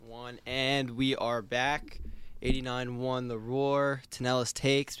89.1, and we are back. 89.1 The Roar, Tanella's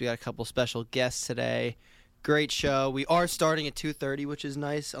Takes. We got a couple special guests today. Great show. We are starting at 2:30, which is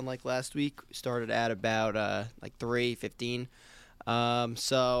nice, unlike last week. We started at about 3:15.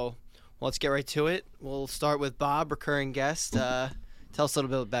 So let's get right to it. We'll start with Bob, recurring guest. Tell us a little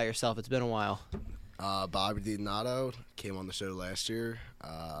bit about yourself. It's been a while. Bobby DiDonato, came on the show last year.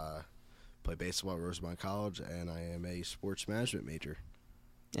 Play baseball at Rosemont College, and I am a sports management major.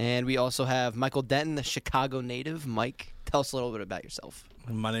 And we also have Michael Denton, the Chicago native. Mike, tell us a little bit about yourself.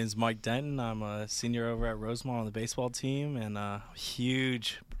 My name is Mike Denton. I'm a senior over at Rosemont on the baseball team and a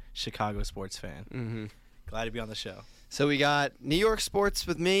huge Chicago sports fan. Mm-hmm. Glad to be on the show. So we got New York sports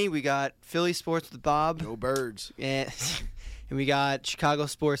with me. We got Philly sports with Bob. Go Birds. And we got Chicago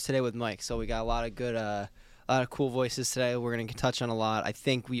sports today with Mike. So we got a lot of good, a lot of cool voices today. We're going to touch on a lot. I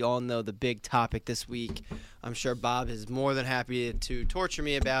think we all know the big topic this week. I'm sure Bob is more than happy to torture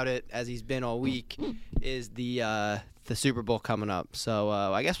me about it, as he's been all week, is the Super Bowl coming up. So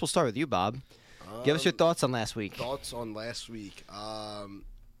I guess we'll start with you, Bob. Give us your thoughts on last week. Thoughts on last week. I'm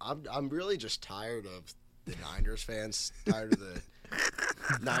really just tired of the Niners fans, tired of the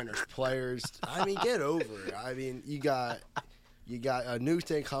Niners players. I mean, get over it. I mean, you got a new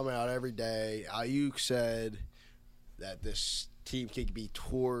thing coming out every day. Ayuk said that this team can be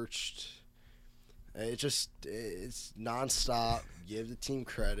torched. It's nonstop. Give the team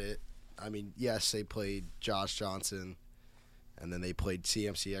credit. I mean, yes, they played Josh Johnson, and then they played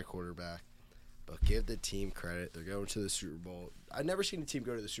CMC at quarterback. But give the team credit. They're going to the Super Bowl. I've never seen a team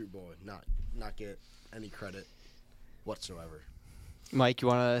go to the Super Bowl and not get any credit whatsoever. Mike, you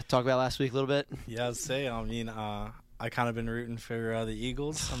want to talk about last week a little bit? Yeah, I'd say, I kind of been rooting for the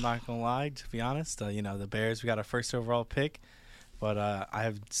Eagles. I'm not going to lie, to be honest. The Bears, we got our first overall pick. But I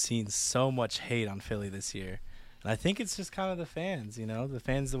have seen so much hate on Philly this year. And I think it's just kind of the fans, the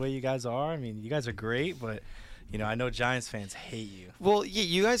fans the way you guys are. I mean, you guys are great, but, I know Giants fans hate you. Well, yeah,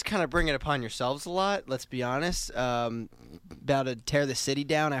 you guys kind of bring it upon yourselves a lot, let's be honest. About to tear the city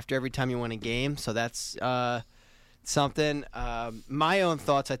down after every time you win a game. So that's something. My own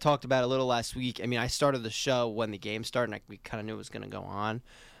thoughts, I talked about a little last week. I mean, I started the show when the game started, and we kind of knew it was going to go on.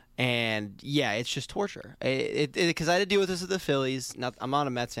 And, yeah, it's just torture. Because I had to deal with this with the Phillies. I'm not a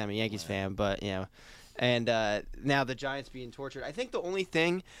Mets fan, I'm a Yankees fan, but, And now the Giants being tortured. I think the only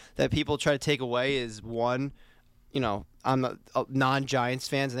thing that people try to take away is, one, I'm non-Giants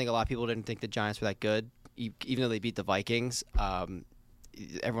fans. I think a lot of people didn't think the Giants were that good, even though they beat the Vikings.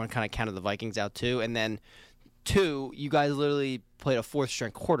 Everyone kind of counted the Vikings out, too. And then, two, you guys literally played a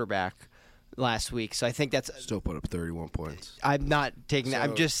fourth-string quarterback last week, so I think that's Still put up 31 points. I'm not taking that.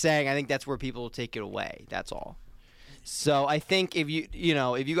 I'm just saying I think that's where people will take it away. That's all. So I think if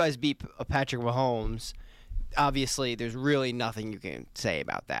you guys beat Patrick Mahomes, obviously there's really nothing you can say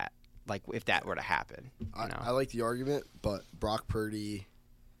about that. Like if that were to happen. I like the argument, but Brock Purdy,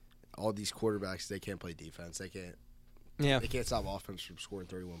 all these quarterbacks, they can't play defense. They can't stop offense from scoring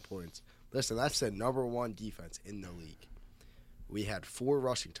 31 points. Listen, that's the number one defense in the league. We had 4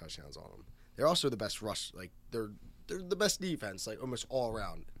 rushing touchdowns on them. They're also the best rush. Like they're the best defense, like almost all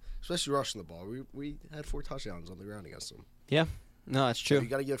around, especially rushing the ball. We had 4 touchdowns on the ground against them. Yeah, no, that's true. So you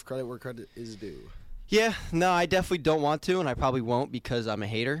got to give credit where credit is due. Yeah, no, I definitely don't want to, and I probably won't because I'm a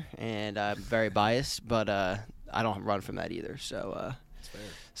hater and I'm very biased. But I don't run from that either. So That's fair.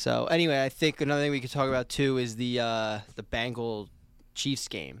 So anyway, I think another thing we could talk about too is the Bengal Chiefs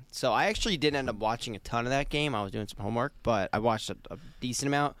game. So I actually didn't end up watching a ton of that game. I was doing some homework, but I watched a decent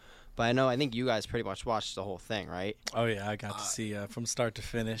amount. But I think you guys pretty much watched the whole thing, right? Oh, yeah, I got to see from start to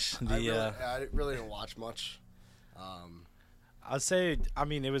finish. I really didn't watch much. I'd say,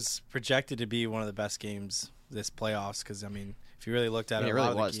 it was projected to be one of the best games this playoffs because, if you really looked at it, it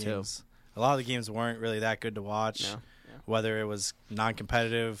really was, too. A lot of the games weren't really that good to watch, whether it was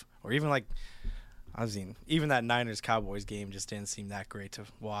non-competitive or even even that Niners-Cowboys game just didn't seem that great to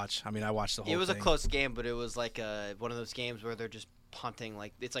watch. I watched the whole thing. It was a close game, but it was like one of those games where they're just punting,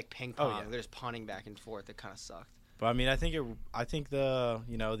 it's like ping pong. Oh, yeah. They're just punting back and forth. It kind of sucked. But I think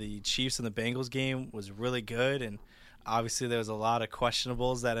the Chiefs and the Bengals game was really good, and obviously there was a lot of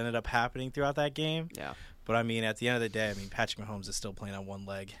questionables that ended up happening throughout that game. Yeah. But at the end of the day, Patrick Mahomes is still playing on one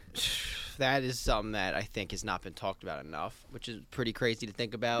leg. That is something that I think has not been talked about enough, which is pretty crazy to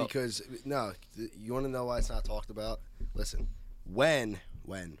think about. Because you want to know why it's not talked about? Listen, when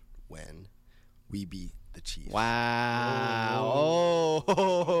we beat the Chiefs. Wow.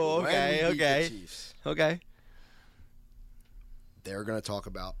 Oh, okay, okay. The Chiefs, okay. they're going to talk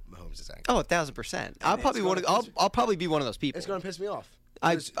about Mahomes' ankle. Oh, 1,000%. I'll probably be one of those people. It's going to piss me off.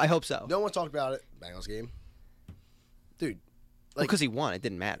 I hope so. No one talked about it. Bengals game. Dude, because he won, it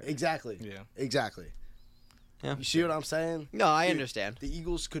didn't matter. Exactly. Yeah. Exactly. Yeah. You see what I'm saying? No, I Dude, understand. The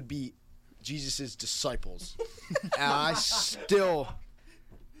Eagles could be Jesus' disciples. And I still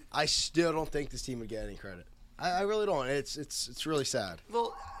don't think this team would get any credit. I really don't. It's really sad.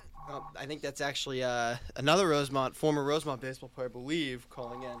 Well, I think that's actually another former Rosemont baseball player, I believe,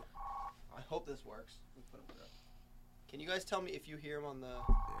 calling in. I hope this works. Can you guys tell me if you hear him on the?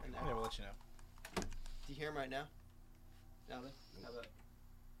 Yeah, we'll let you know. Do you hear him right now? Now then, how about?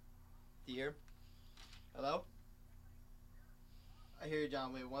 Do you hear him? Hello? I hear you,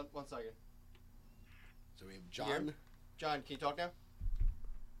 John. Wait, one second. So we have You hear John. him? John, can you talk now?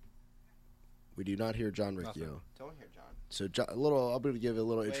 We do Not hear John Riccio. Nothing. Don't hear John. So I'm going to give a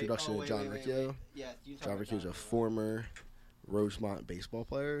little introduction to John Riccio. Yeah, you talk John about Riccio is a former Rosemont baseball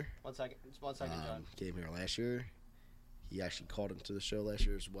player. 1 second. Just 1 second, John. Came here last year. He actually called into the show last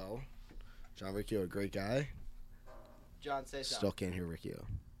year as well. John Riccio, a great guy. John, say something. Still can't hear Riccio.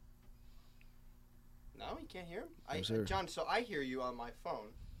 No, you can't hear him? No, sir. John, so I hear you on my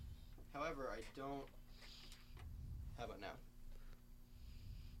phone. However, I don't... How about now?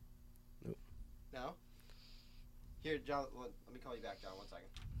 Nope. No? Here, John, let me call you back, John. 1 second.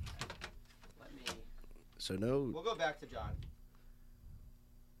 Let me... So no We'll go back to John.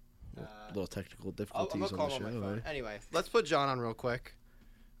 little technical I'm difficulties going to call on him the on show. my phone. Right? Anyway, let's put John on real quick.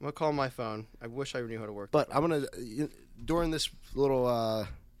 I'm going to call him my phone. I wish I knew how to work But the I'm going to, during this little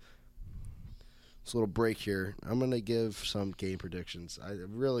break here, I'm going to give some game predictions. I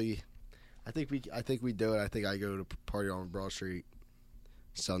think we do it. I think I go to party on Broad Street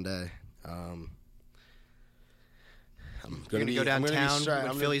Sunday. I'm You're gonna go downtown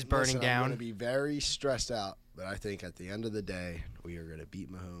when Philly's burning down? I'm going to be very stressed out, but I think at the end of the day, we are going to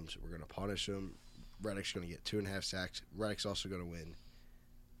beat Mahomes. We're going to punish him. Reddick's going to get 2.5 sacks. Reddick's also going to win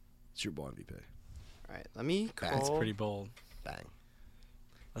Super Bowl MVP. All right, let me call... That's pretty bold. Bang.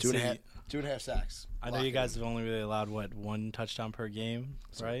 Let's see. 2.5 sacks. I know you guys have only really allowed, one touchdown per game,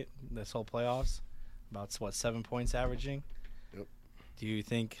 right? This whole playoffs? About, 7 points averaging? Yep. Do you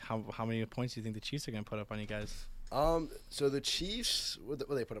think, how many points do you think the Chiefs are going to put up on you guys? So the Chiefs, what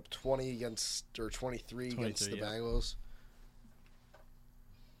they put up 20 against, or 23 against the Bengals.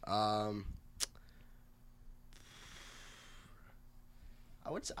 I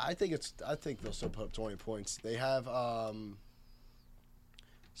think they'll still put up 20 points. They have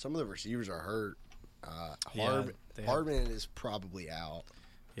some of the receivers are hurt. Hardman is probably out.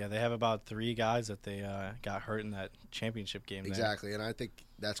 Yeah, they have about 3 guys that they got hurt in that championship game. Exactly, and I think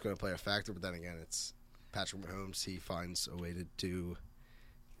that's going to play a factor. But then again, it's Patrick Mahomes. He finds a way to do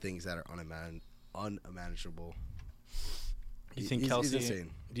things that are unmanageable. Do you think he's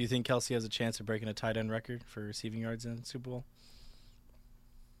insane. Do you think Kelce has a chance of breaking a tight end record for receiving yards in the Super Bowl?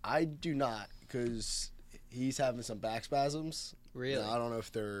 I do not, because he's having some back spasms. Really? I don't know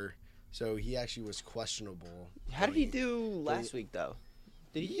if they're... So he actually was questionable. How did he do last week, though?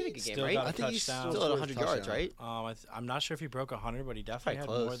 Did he get a good game, right? I think he's still at 100 yards, right? I'm not sure if he broke 100, but he definitely had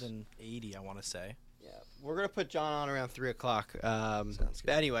more than 80, I want to say. Yeah, we're going to put John on around 3 o'clock. Sounds good.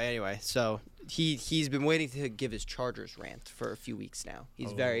 But anyway, so he's been waiting to give his Chargers rant for a few weeks now.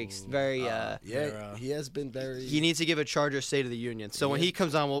 He's very he has been very... He needs to give a Chargers State of the Union. So when he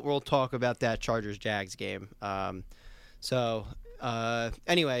comes on, we'll talk about that Chargers-Jags game.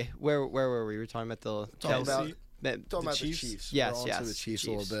 Anyway, where were we? We were talking about the Chiefs. Yes, to the Chiefs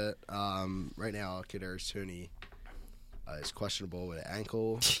a little bit. Right now, Kadarius Toney is questionable with an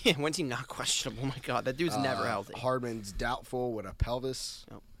ankle. Yeah, when's he not questionable? Oh my God, that dude's never healthy. Hardman's doubtful with a pelvis.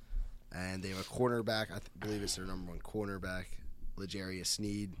 Oh. And they have a cornerback. I believe it's their number 1 cornerback, L'Jarius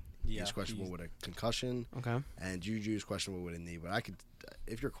Sneed. Yeah, he's questionable with a concussion. Okay. And Juju is questionable with a knee. But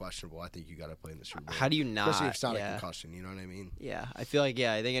if you're questionable, I think you got to play in the Super Bowl. How do you not? Especially if it's not a concussion. You know what I mean? Yeah, I feel like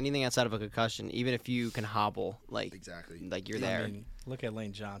I think anything outside of a concussion, even if you can hobble, exactly, like you're there. I mean, look at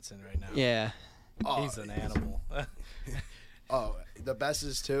Lane Johnson right now. Yeah. He's an animal. The best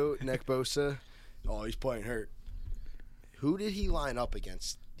is too Nick Bosa. Oh, he's playing hurt. Who did he line up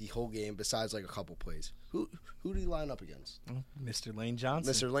against the whole game besides like a couple plays? Who did he line up against? Mr. Lane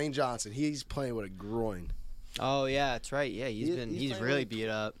Johnson. Mr. Lane Johnson. He's playing with a groin. Oh yeah, that's right. Yeah, he's really beat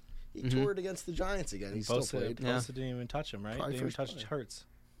up. He toured against the Giants again. He still played. Bosa didn't even touch him, right? Probably Didn't even touch Hurts.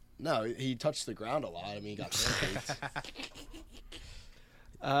 No, he touched the ground a lot. I mean, he got pancaked.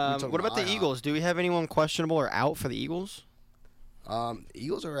 What about the Eagles? Do we have anyone questionable or out for the Eagles?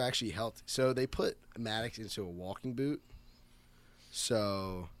 Eagles are actually healthy. So they put Maddox into a walking boot.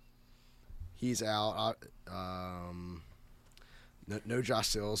 So he's out. No Josh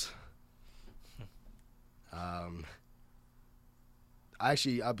Sills.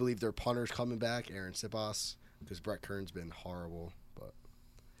 I believe their punter's coming back, Aaron Siposs. because Brett Kern's been horrible. But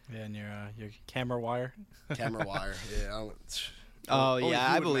yeah, and your camera wire. Camera wire. Yeah.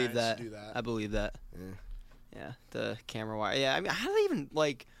 I believe that. I believe that. Yeah, the camera wire. Yeah, I mean,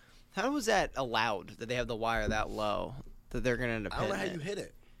 how was that allowed that they have the wire that low that they're gonna end up? I don't know how you hit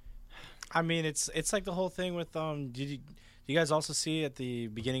it. I mean, it's like the whole thing with Did you guys also see at the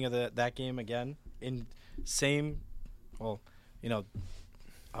beginning of that game again in the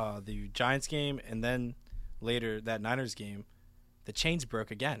Giants game, and then later that Niners game, the chains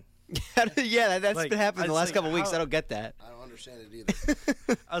broke again. Yeah, that's been happening the last couple of weeks. I don't get that. I don't understand it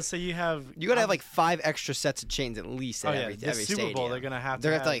either. So you gotta have like 5 extra sets of chains at least at every Super stadium. Bowl, they're gonna have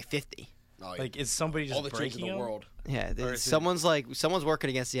to like 50. Oh, like, is somebody just all the breaking chains in the world? Yeah, someone's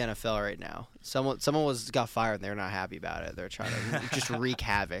working against the NFL right now. Someone got fired and they're not happy about it. They're trying to just wreak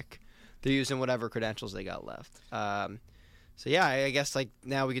havoc. They're using whatever credentials they got left. So yeah, I guess like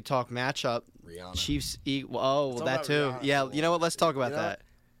now we could talk matchup. Rihanna. Chiefs. That too. Rihanna. Yeah, you know what? Let's talk about that.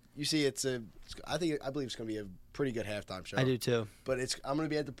 You see, I believe it's going to be a pretty good halftime show. I do too. But I'm going to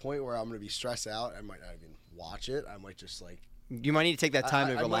be at the point where I'm going to be stressed out. I might not even watch it. I might just like. You might need to take that time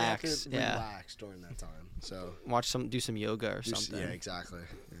to relax. I might have to relax during that time. So do some yoga or something. Yeah, exactly.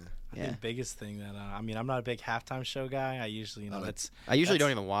 I think the biggest thing that I'm not a big halftime show guy. I usually I usually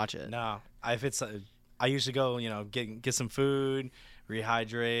don't even watch it. No, if it's I usually go get some food,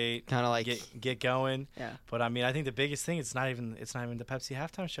 rehydrate, kind of like get going. Yeah. But I mean, I think the biggest thing it's not even the Pepsi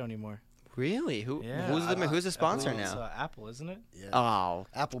halftime show anymore. Really? Who's the sponsor now? It's Apple, isn't it? Yeah. Oh,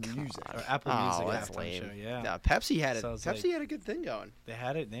 Apple Music. Or Apple Music that's halftime lame. show. Yeah. No, Pepsi had had a good thing going. They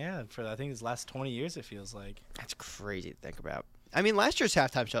had it, for I think it's last 20 years. It feels like. That's crazy to think about. I mean, last year's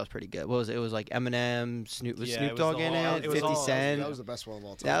halftime show was pretty good. What was it? It was like Eminem, Snoop Dogg in it, 50 Cent. That was the best one of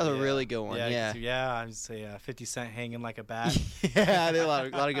all time. That was a really good one. Yeah. I would say 50 Cent hanging like a bat. Yeah, there are a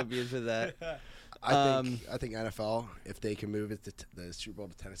lot of good views with that. I think NFL, if they can move it to the Super Bowl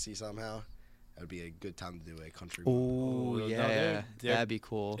to Tennessee somehow, that would be a good time to do a country. Oh yeah, that'd be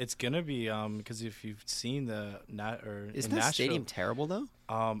cool. It's gonna be because if you've seen isn't that stadium terrible though?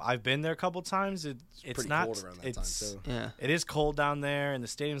 I've been there a couple times. It's not cold around that time too. Yeah, it is cold down there, and the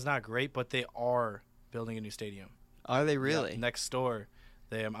stadium's not great, but they are building a new stadium. Are they really? Yeah, next door.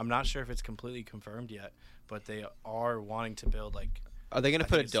 I'm not sure if it's completely confirmed yet, but they are wanting to build like. Are they going to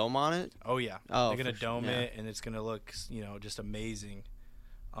put a dome on it? Oh yeah. Oh, they're going to dome it, and it's going to look just amazing.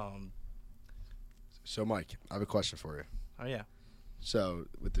 So Mike, I have a question for you. Oh yeah. So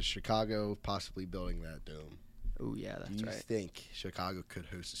with the Chicago possibly building that dome. Oh yeah, that's right. Do you think Chicago could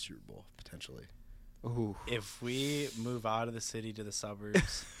host a Super Bowl potentially? Ooh. If we move out of the city to the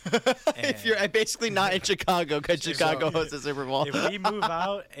suburbs, if you're basically not in Chicago because Chicago hosts a Super Bowl. If we move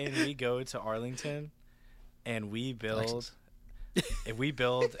out and we go to Arlington, and we build, if we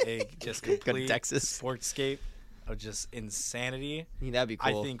build a just complete sportscape of just insanity, that'd be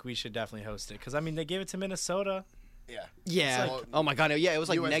cool. I think we should definitely host it because they gave it to Minnesota. Yeah. Yeah. Like, oh my God. Yeah, it was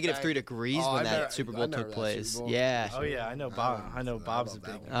like -3 degrees when that Super Bowl took place. Yeah. Oh yeah, I know Bob. I know Bob's a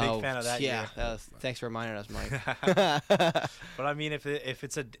big fan of that. Yeah. Thanks for reminding us, Mike. But I mean, if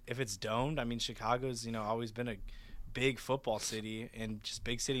it's domed, I mean, Chicago's always been a big football city and just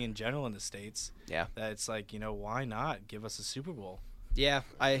big city in general in the States. Yeah. That it's like why not give us a Super Bowl? Yeah,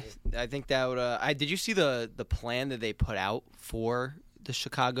 I think that would. Did you see the plan that they put out for the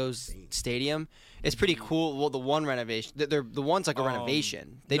Chicago's stadium? It's pretty cool. Well, the one renovation, the one's like a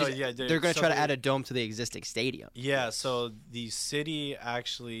renovation. They're going to try to add a dome to the existing stadium. Yeah, so the city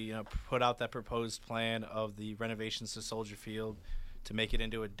actually put out that proposed plan of the renovations to Soldier Field to make it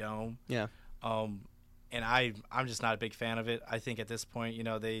into a dome. Yeah. And I'm just not a big fan of it. I think at this point,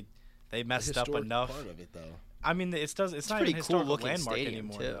 they messed up enough. Part of it though. I mean, it's not even a historical landmark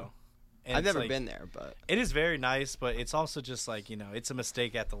anymore though. And I've never been there, but it is very nice. But it's also just like it's a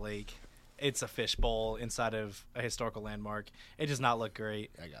mistake at the lake. It's a fishbowl inside of a historical landmark. It does not look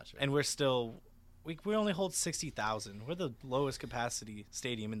great. I got you. And we're still we only hold 60,000. We're the lowest capacity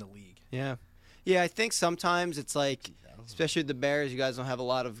stadium in the league. Yeah, I think sometimes it's like, especially with the Bears, you guys don't have a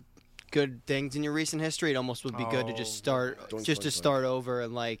lot of good things in your recent history. It almost would be good to just start over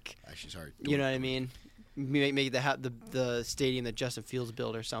and like. Actually, sorry. You know what I mean? Make the stadium that Justin Fields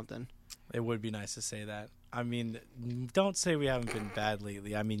built or something. It would be nice to say that. I mean, don't say we haven't been bad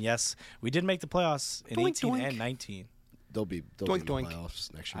lately. I mean, yes, we did make the playoffs in 18 and 19. They'll be in the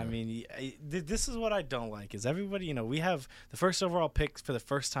playoffs next year. I mean, this is what I don't like is everybody, we have the first overall pick for the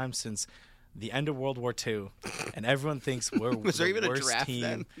first time since the end of World War II, and everyone thinks we're was there even worst a draft team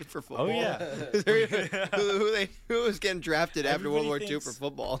then for football? Oh yeah, who was getting drafted after World War II for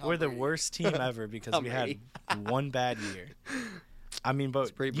football? We're the worst team ever because we had one bad year. I mean,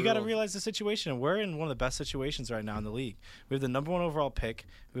 but pretty you got to brutal. realize the situation. We're in one of the best situations right now in the league. We have the number 1 overall pick.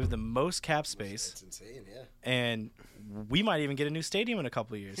 We have the most cap space. It's insane, yeah. And we might even get a new stadium in a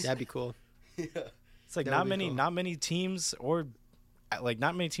couple of years. That'd be cool. Yeah. It's like That not would be many, cool. not many teams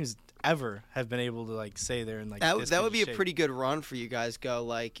not many teams ever have been able to like say they're in like this That good would be a shape. pretty good run for you guys. Go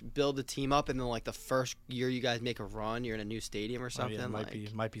like build the team up, and then like the first year you guys make a run, you're in a new stadium or Oh, something. yeah,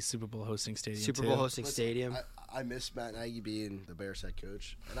 like might be Super Bowl hosting stadium. Super too. Bowl hosting Listen, stadium. I miss Matt Nagy being the Bears head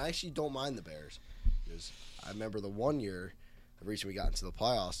coach, and I actually don't mind the Bears because I remember the one year the reason we got into the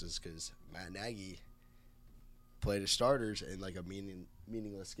playoffs is because Matt Nagy played his starters in like a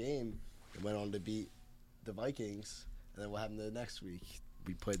meaningless game and went on to beat the Vikings. And then what happened the next week?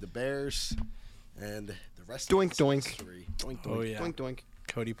 We played the Bears, and the rest Doink, of doink. it's history. Doink, doink. Oh yeah, Doink doink.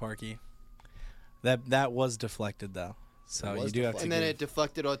 Cody Parkey. That was deflected though, so It you was do have to. deflected. And then give- it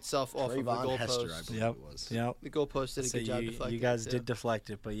deflected itself off of the Trayvon Hester, I goalpost. believe Yep. it was. Yep. The goalpost did a So good job you deflecting. guys it, did too. deflect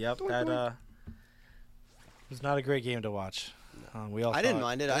it, but yep, Doink, that doink. was not a great game to watch. We all. I didn't thought-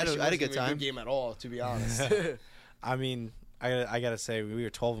 mind it. It I actually had a good wasn't even time. game at all, to be honest. I mean, I gotta say we were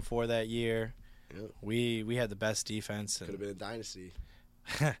 12-4 that year. Yep. We had the best defense. Could have been a dynasty.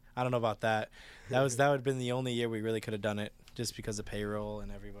 I don't know about that. That would have been the only year we really could have done it, just because of payroll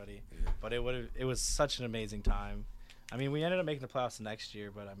and everybody. Yeah. But it was such an amazing time. I mean, we ended up making the playoffs the next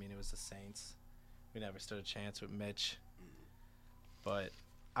year, but I mean, it was the Saints. We never stood a chance with Mitch. But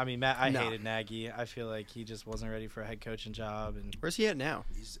I mean, Matt, I No. hated Nagy. I feel like he just wasn't ready for a head coaching job, and Where's he at now?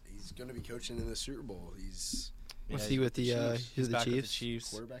 He's going to be coaching in the Super Bowl. He's What's yeah, he with the Chiefs. he's the back with the Chiefs? Chiefs.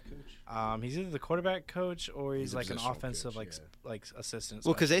 quarterback coach. He's either the quarterback coach or he's He's a like an positional offensive coach, like assistant.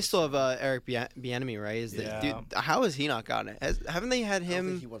 Well, because they specialist. still have Eric Bieniemy, right? Is Yeah. dude, how has he not gotten it? Haven't they had I don't think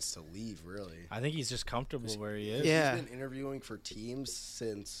him? he wants to leave, really. I think he's just comfortable where he is. Yeah. He's been interviewing for teams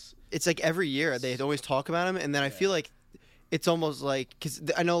since. It's like every year they always talk about him, and then I Yeah. feel like it's almost like because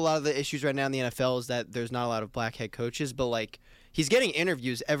I know a lot of the issues right now in the NFL is that there's not a lot of black head coaches, but like he's getting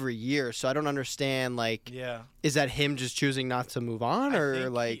interviews every year, so I don't understand. Like, Yeah. is that him just choosing not to move on, or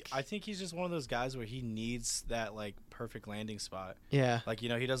like, I think he's just one of those guys where he needs that like perfect landing spot. yeah? Like, he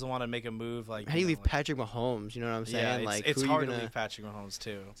doesn't want to make a move like. How do you leave like, Patrick Mahomes? You know what I'm saying? Yeah, it's, like, it's who are hard you to gonna, leave Patrick Mahomes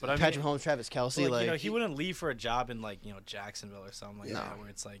too. But I mean, Patrick Mahomes, Travis Kelsey, like, he wouldn't leave for a job in like Jacksonville or something like No. that, where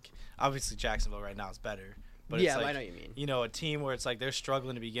it's like obviously Jacksonville right now is better. But yeah, it's like, I know what you mean. a team where it's like they're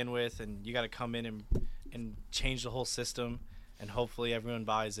struggling to begin with, and you got to come in and change the whole system, and hopefully everyone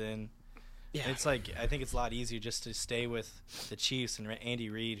buys in. Yeah, It's like I think it's a lot easier just to stay with the Chiefs and Andy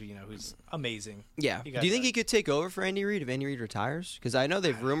Reid, who's amazing. yeah. You Do got you think that. he could take over for Andy Reid if Andy Reid retires? Because I know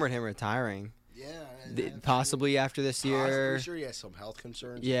they've rumored him retiring, possibly after this I'm year. pretty sure he has some health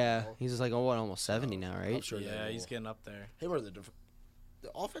concerns. as Yeah, well. he's just like almost 70 now, I'm right? sure they Yeah, he's will- getting up there. him or the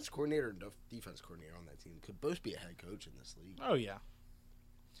offense coordinator and defense coordinator on that team could both be a head coach in this league. Oh yeah.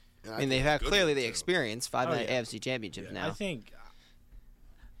 And I mean, they think have good clearly one, the too. experience, 5 Oh, night yeah. AFC championships Yeah. now. I think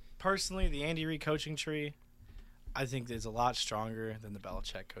personally the Andy Reid coaching tree, I think is a lot stronger than the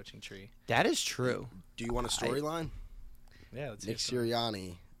Belichick coaching tree. That is true. Do you want a storyline? Yeah, let's Nick hear it.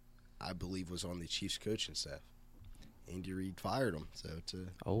 Sirianni, I believe, was on the Chiefs coaching staff. Andy Reid fired him, so it's a nice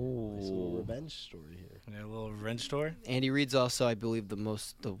little Oh, revenge story here. Yeah, a little revenge story. Andy Reid's also, I believe, the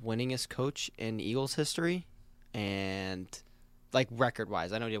winningest coach in Eagles history, and like record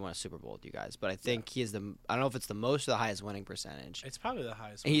wise, I know he didn't win a Super Bowl with you guys, but I think he is the. I don't know if it's the most or the highest winning percentage. It's probably the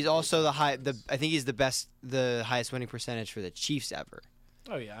highest. And he's one. also I think he's the highest winning percentage for the Chiefs ever.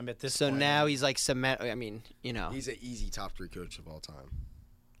 Oh yeah, I'm at this. So point, now he's like cement. I mean, He's an easy top 3 coach of all time.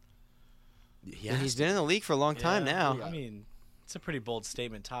 and he's been in the league for a long time Yeah, now. I mean, it's a pretty bold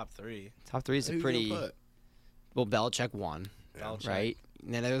statement. Top 3. Top 3 is Who a you pretty. gonna put? Well, Belichick won, Belichick. right?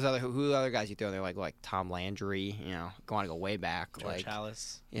 And then there's who are the other guys you throw in there like Tom Landry. Want to go way back. George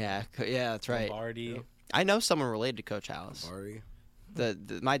Halas. Yeah, that's right. Lombardi. Yep. I know someone related to Coach Hallis. Lombardi.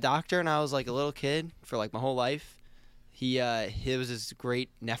 My doctor and I was like a little kid for like my whole life. He was his great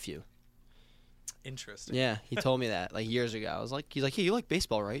nephew. Interesting. Yeah, he told me that like years ago. I was like, he's like, hey, you like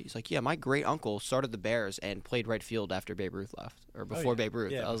baseball, right? He's like, yeah, my great uncle started the Bears and played right field after Babe Ruth left or before yeah. Babe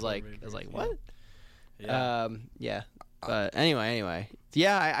Ruth. Yeah, I was before like, Babe I was Ruth, like, yeah. what? Yeah. Yeah. But anyway,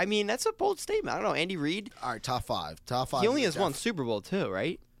 yeah. I mean, that's a bold statement. I don't know. Andy Reid. All right, top 5. Top 5. He only is has one Super Bowl too,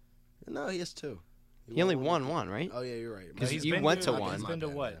 right? No, he has 2. He only won one, right? Oh yeah, you're right. 'Cause He's you been went to my one. He's been to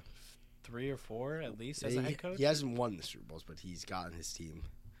bad, what? yeah. 3 or 4 at least as He- a head coach. He hasn't won the Super Bowls, but he's gotten his team.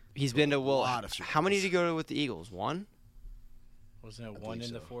 He's been to lot of Super how many Bowls. did he go to with the Eagles? One. Wasn't it I one in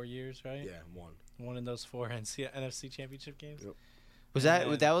believe the so. 4 years, right? Yeah, one. One in those 4 NFC championship games. Yep. Was And that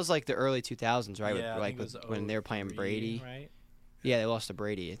then- that was like the early 2000s, right? Yeah, I Like think it was when they were playing 03, Brady. right? Yeah, they lost to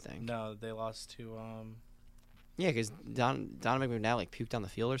Brady, I think. No, they lost to Yeah, because Donovan McNabb like puked on the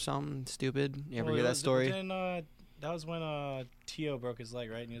field or something stupid. You ever hear that story? That was when T.O. broke his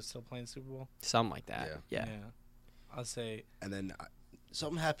leg, right? And he was still playing Super Bowl. Something like that. Yeah. I'll say. And then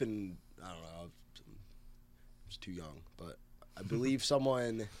something happened. I don't know. I was too young, but I believe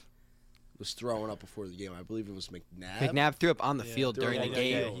someone was throwing up before the game. I believe it was McNabb. McNabb threw up on the field during the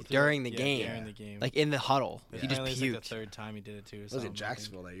game. During the game. During the game. Like in the huddle. Yeah. He just puked. Like the third time he did it too. It was in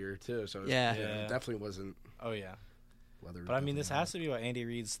Jacksonville that year too. So it definitely wasn't. Oh yeah. But I mean, this has to be what Andy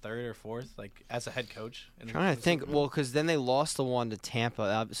Reid's third or fourth, like as a head coach. I'm trying to think. Well, because then they lost the one to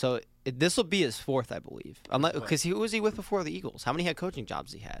Tampa, so this will be his fourth, I believe. Because who was he with before the Eagles? How many head coaching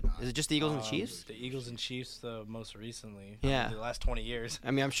jobs he had? Is it just the Eagles and Chiefs? The Eagles and Chiefs, the most recently. Yeah. The last 20 years. I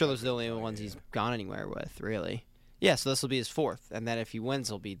mean, I'm sure those are the only ones he's gone anywhere with, really. Yeah, so this will be his fourth, and then if he wins,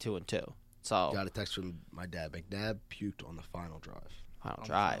 he'll be 2-2. So got a text from my dad. McNabb puked on the final drive. Final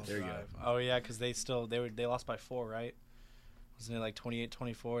drive. There you go. Oh yeah, because they lost by 4, right? Wasn't it like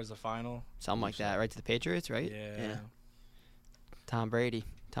 28-24 as the final? Something like that, right to the Patriots, right? Yeah. Tom Brady.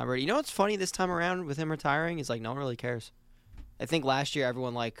 You know what's funny this time around with him retiring is like no one really cares. I think last year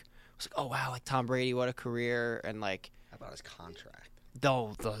everyone was like, oh wow, like Tom Brady, what a career, and like how about his contract?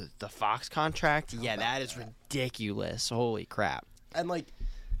 The Fox contract, that is ridiculous. Holy crap! And like,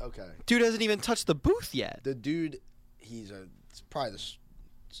 okay, dude hasn't even touched the booth yet. The dude, he's probably the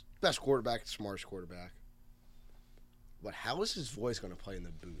best quarterback, the smartest quarterback. But how is his voice going to play in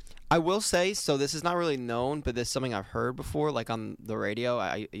the booth? I will say, so this is not really known, but this is something I've heard before, like on the radio.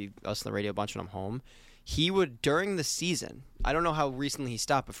 I listen to the radio a bunch when I'm home. He would, during the season, I don't know how recently he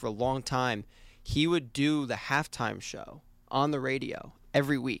stopped, but for a long time, he would do the halftime show on the radio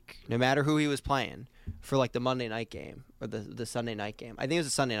every week, no matter who he was playing, for like the Monday night game or the Sunday night game. I think it was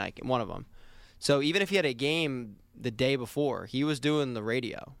a Sunday night game, one of them. So even if he had a game the day before, he was doing the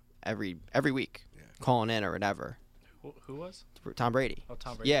radio every week, calling in or whatever. Who was? Tom Brady. Oh,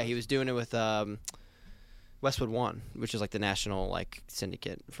 Tom Brady. Yeah, he was doing it with Westwood One, which is like the national like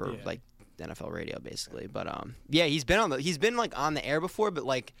syndicate for like NFL radio, basically. But he's been on the air before, but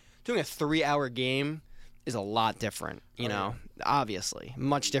like doing a 3-hour game is a lot different. You know, obviously,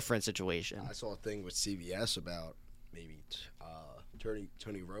 much different situation. I saw a thing with CBS about maybe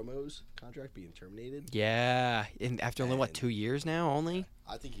Tony Romo's contract being terminated. Yeah, and after only 2 years now, only.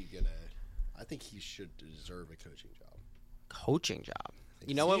 I think he should deserve a coaching job. Coaching job.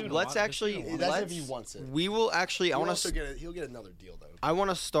 You know what? Let's actually. That's if he wants it. We will actually. He'll get another deal though. I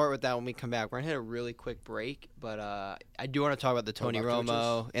want to start with that when we come back. We're gonna hit a really quick break, but I do want to talk about the Tony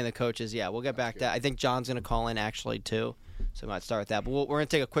Romo and the coaches. Yeah, we'll get back to that. I think John's gonna call in actually too, so we might start with that. But we're gonna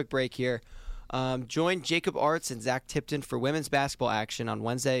take a quick break here. Join Jacob Arts and Zach Tipton for women's basketball action on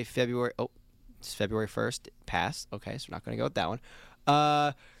Wednesday, February 1st. Passed. Okay, so we're not gonna go with that one.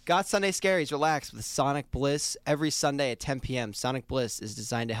 Got Sunday Scaries. Relax with Sonic Bliss every Sunday at 10 p.m. Sonic Bliss is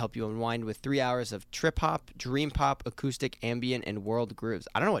designed to help you unwind with 3 hours of trip hop, dream pop, acoustic, ambient, and world grooves.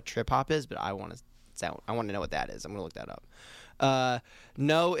 I don't know what trip hop is, but I want to know what that is. I'm gonna look that up.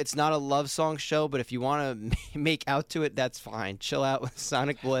 No, it's not a love song show, but if you want to make out to it, that's fine. Chill out with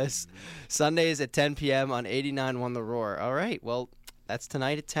Sonic Bliss. Sundays at 10 p.m. on 89.1 The Roar. All right, well, that's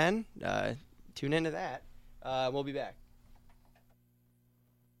tonight at 10. Tune into that. We'll be back.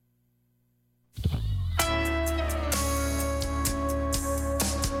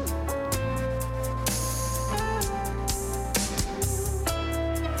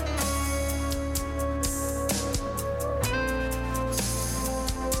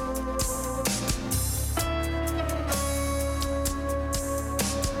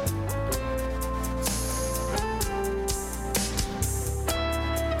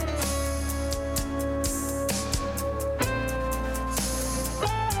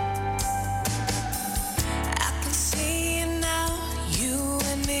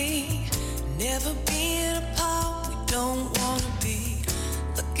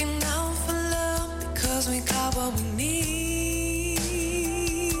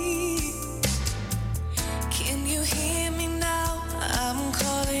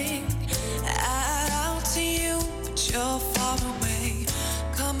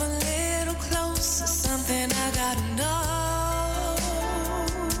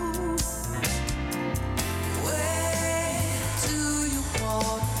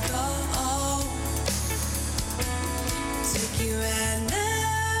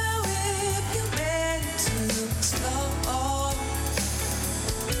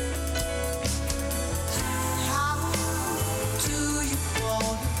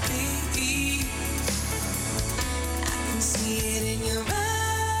 See it in your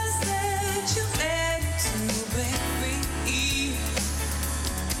eyes that you're ready to break free.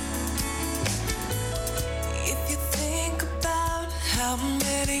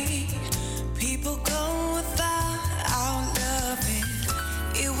 many people go without loving.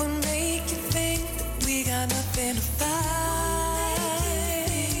 It will make you think that we got nothing to fight.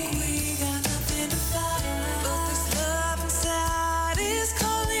 We got nothing to fight. But this love inside is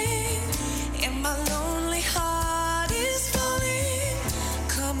calling, and my lonely heart is falling.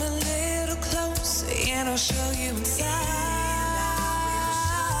 Come a little closer, and I'll show you inside.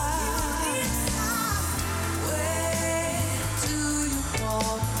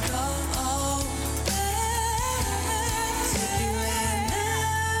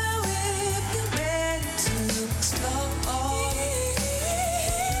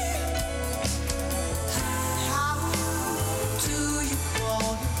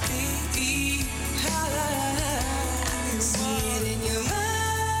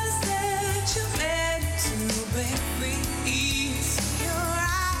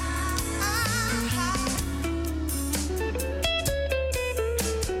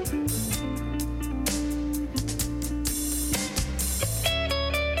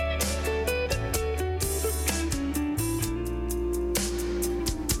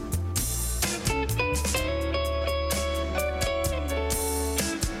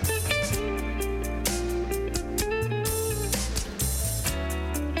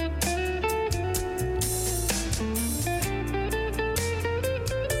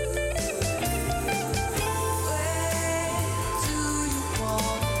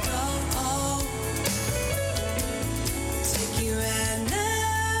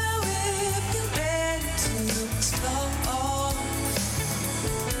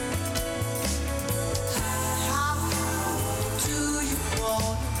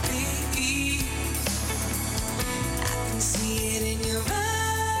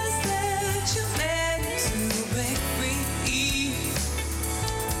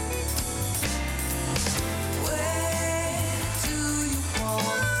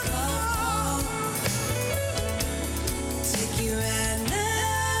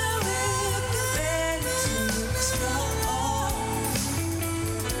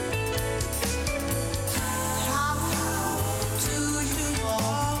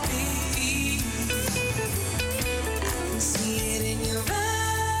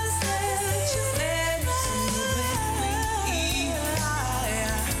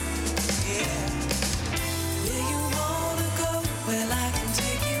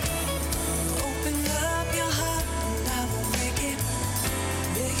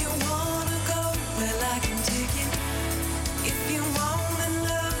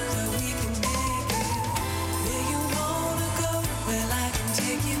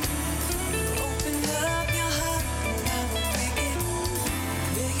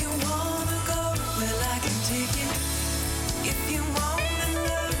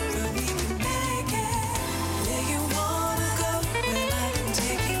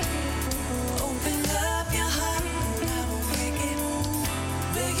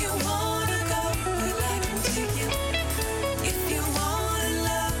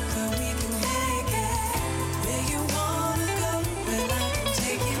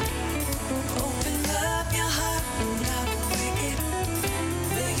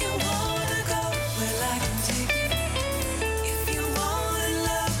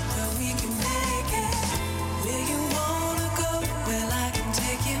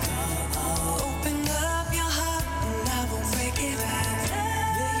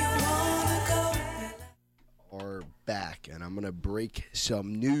 Break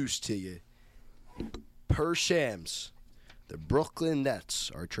some news to you. Per Shams, the Brooklyn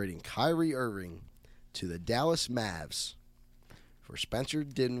Nets are trading Kyrie Irving to the Dallas Mavs for Spencer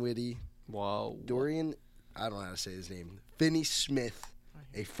Dinwiddie, Dorian, I don't know how to say his name, Finney-Smith,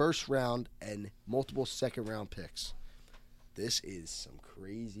 a first round and multiple second round picks. This is some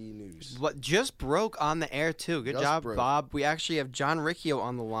crazy news. What just broke on the air too. Good job, Bob. We actually have John Riccio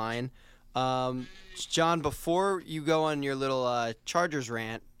on the line. John, before you go on your little Chargers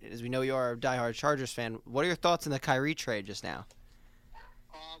rant, as we know you are a diehard Chargers fan, what are your thoughts on the Kyrie trade just now?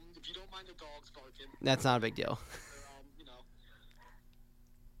 If you don't mind the dogs barking. That's not a big deal.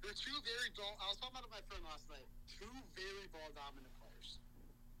 They're two very ball. I was talking about it with my friend last night. Two very ball dominant players.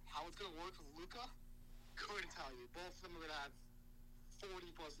 How it's gonna work with Luka, couldn't tell you. Both of them are gonna have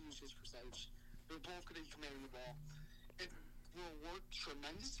 40+ usage percentage. They're both gonna be commanding the ball. It will work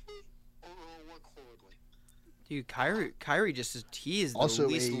tremendously. Or work horribly. Dude, Kyrie just is, he is the also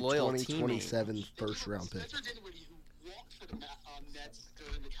least loyal teammate. Also a 2027 first-round pick. Spencer Dinwiddie, who walked for the Nets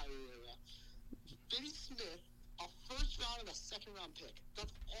during the Kyrie era. Finney-Smith, a first-round and a second-round pick.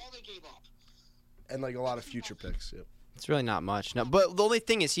 That's all they gave up. And like a lot of future picks. Yep. It's really not much. No, but the only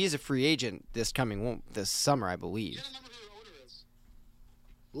thing is he is a free agent this summer, I believe. You gotta remember who the owner is.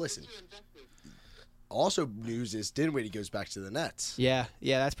 Listen. Also, news is Dinwiddie goes back to the Nets. Yeah,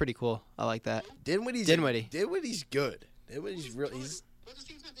 that's pretty cool. I like that. Dinwiddie's good. Dinwiddie's really. But the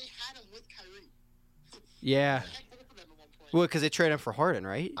season they had him with Kyrie. Yeah. They had both of them at one point. Well, because they traded him for Harden,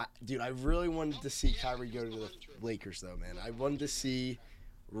 right? Dude, I really wanted to see Kyrie go to the Lakers, though, man. I wanted to see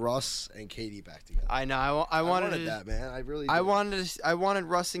Russ and KD back together. I know. I wanted that, man. I really. I wanted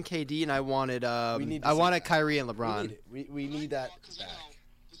Russ and KD, and I wanted Kyrie and LeBron. We need that Because, back.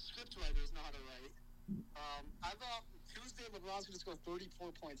 the script writers know how to write. I thought Tuesday LeBron's going to score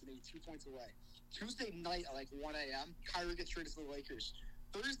 34 points and 82 points away. Tuesday night at like 1 a.m., Kyrie gets traded to the Lakers.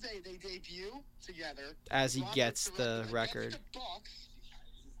 Thursday, they debut together. As he LeBron gets breaks the against record. the Bucks,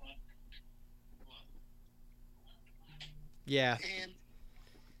 Yeah.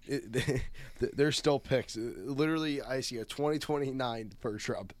 and There's still picks. Literally, I see a 2029 first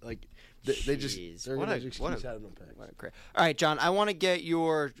round. Like they're Jeez. they're What gonna a- just what keep a- having them pick. What a cra- All right, John. I want to get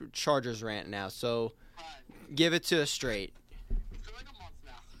your Chargers rant now. So give it to us straight. for like a month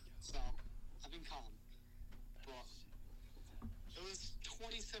now, so I've been calm. But it was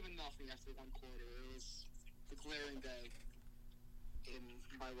 27-0 after one quarter. It was the glaring day in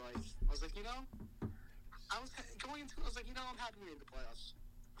my life. I was like, I was going into it, I was like, I'm happy we made the playoffs.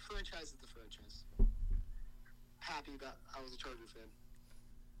 Franchise is the franchise. Happy that I was a Charger fan.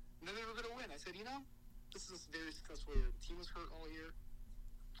 And then they were going to win. I said, this is a very successful year. The team was hurt all year.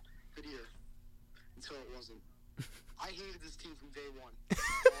 Good year. Until it wasn't. I hated this team from day one. All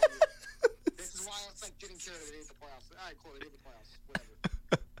year. This is why I was like, didn't care that they made the playoffs. All right, cool, they made the playoffs. Whatever.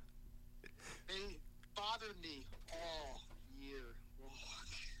 They bothered me all year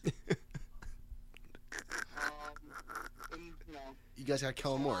long. And, You guys got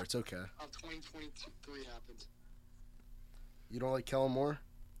Kellen Moore. It's okay. of 2023 happened. You don't like Kellen Moore?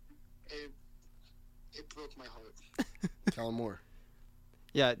 It broke my heart. Kellen Moore.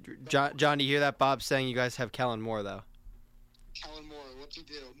 Yeah, John. Do you hear that? Bob saying you guys have Kellen Moore though. Kellen Moore, what'd you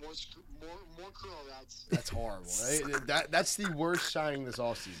do? More curl routes. That's horrible. Right? That's the worst signing this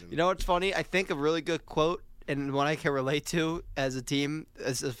offseason. You know what's funny? I think a really good quote and one I can relate to as a team,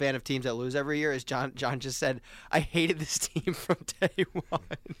 as a fan of teams that lose every year, is John just said, "I hated this team from day one.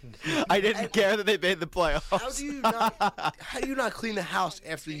 I didn't care that they made the playoffs." How do you not clean the house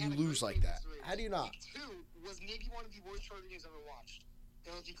after you lose like that? How do you not? Week 2 was maybe one of the worst Charger games I've ever watched.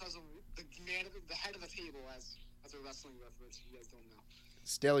 It was because of the head of the table, as a wrestling reference, if you guys don't know.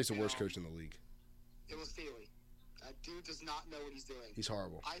 Staley's the worst coach in the league. It was Staley. That dude does not know what he's doing. He's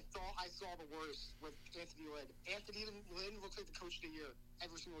horrible. I thought I saw the worst with Anthony Lynn. Anthony Lynn looks like the coach of the year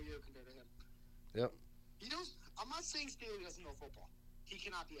every single year compared to him. Yep. I'm not saying Staley doesn't know football. He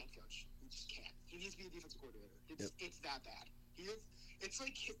cannot be a head coach. He just can't. He needs to be a defensive coordinator. It's that bad. It's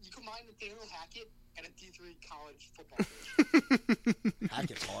like you combine Nathaniel Hackett and a D3 college football coach.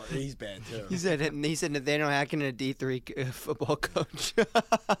 Hackett's hard. He's bad too. He said Nathaniel Hackett, a D3 football coach.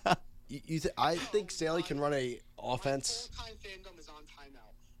 I think Staley can run a offense. My full-time fandom is on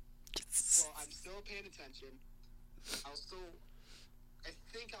timeout. Well, I'm still paying attention. I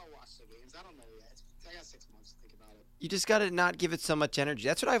think I'll watch the games. I don't know yet. I got 6 months to think about it. You just got to not give it so much energy.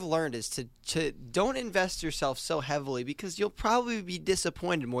 That's what I've learned is to don't invest yourself so heavily because you'll probably be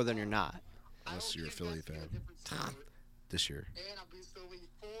disappointed more than you're not. Unless you're a Philly fan. This year. And I'll be fully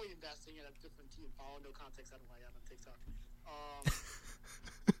investing in a different team. Follow No Context out of my on TikTok.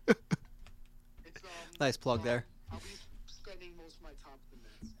 Nice plug there. I'll be spending most of my time with the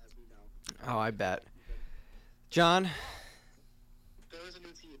Mets, as we know. Oh, I bet. John, There is a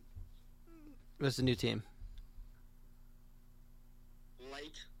new team. what's the new team?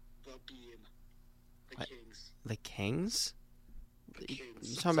 Light the beam. The What? Kings. The Kings? The You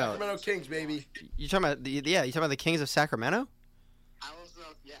Kings. talking about? Sacramento Kings, baby. You talking about? You talking about the Kings of Sacramento? I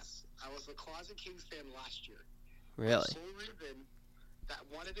was a closet Kings fan last year. Really? The sole reason that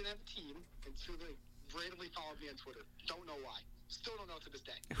one, I didn't have a team, and two, they randomly followed me on Twitter. Don't know why. Still don't know to this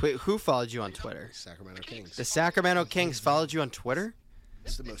day. Wait, who followed you on Twitter? Sacramento Kings. The Sacramento Kings followed you on Twitter?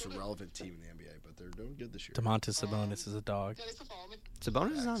 It's the most irrelevant team in the NBA, but they're doing good this year. Demontis Sabonis is a dog. Yeah, they still follow me.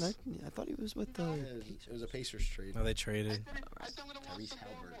 Sabonis is on there. I thought he was with the. It was a Pacers trade. No, they traded. I still want to watch Tyrese them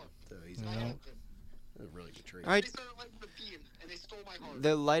more and Halliburton. more. So he's Yeah. a really good trade. All right, They started lighting the beam, and they stole my heart.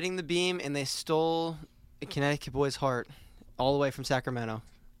 they're lighting the beam and they stole a Connecticut boy's heart all the way from Sacramento.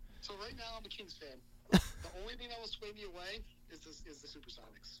 So right now, I'm a Kings fan. The only thing that will sway me away is the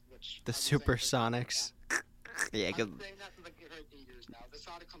Supersonics, which The I've been saying for- Supersonics. Yeah, I've good. been saying that for like 8 years now. They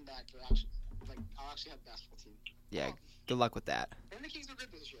saw to come back. I'll actually have a basketball team. Yeah, good luck with that. And the Kings are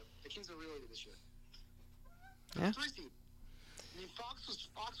good this year. The Kings are really good this year. Yeah. 3 seed. I mean, Fox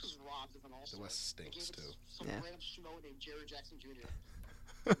was robbed of an all-star. The West They gave stinks, it to too. Some Yeah. random schmo named Jerry Jackson Jr.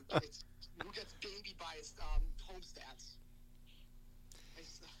 Who gets babied by his home stats?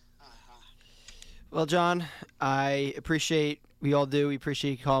 Well, John, I appreciate, we all do, we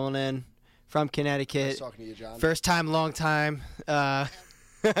appreciate you calling in from Nice Connecticut. talking to you, John. First time, long time. Don't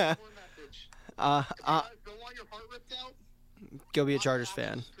want your heart ripped out. Go be a Chargers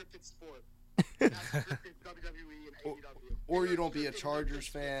fan. Scripted sport. Not scripted WWE and AEW. Or you don't be a Chargers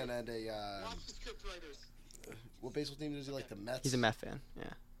fan and a Watch the script writers. what baseball team does he like? The Mets. He's a Met fan, yeah.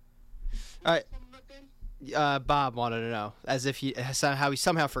 All right. Bob wanted to know, as if he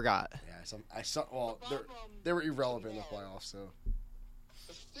somehow forgot. Yeah, well, they were irrelevant in the playoffs, so.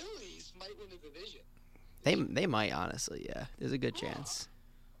 The Phillies might win the division. They might, honestly, yeah. There's a good chance.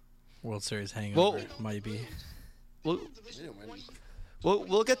 World Series hangover Well- might be. We'll, They didn't win.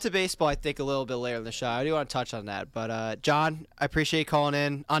 we'll get to baseball, I think, a little bit later in the show. I do want to touch on that. But, John, I appreciate you calling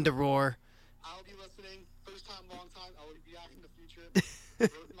in on the Roar. I'll be listening. First time, long time. I will be back in the future.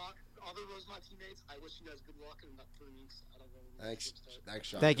 Other Rosemont teammates, I wish you guys good luck in about 3 weeks. I don't know when the Thanks, season starts.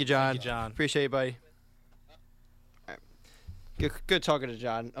 Sean. Thank you, John. Thank you, John. Appreciate you, buddy. All right. Good talking to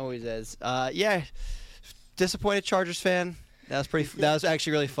John. Always is. Yeah. Disappointed Chargers fan. That was pretty. That was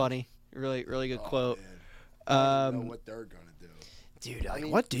actually really funny. Really good Oh, quote. man. I don't know Um, what they're gonna do. dude, like,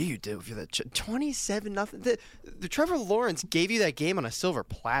 mean- what do you do if you're the 27-0? The Trevor Lawrence gave you that game on a silver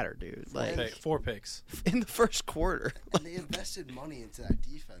platter, dude. Like 4 picks. in the first quarter. And they invested money into that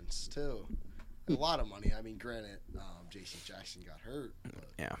defense too. A lot of money. I mean, granted, J.C. Jackson got hurt. But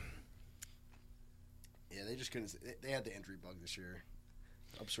Yeah. yeah, they just couldn't. They had the injury bug this year.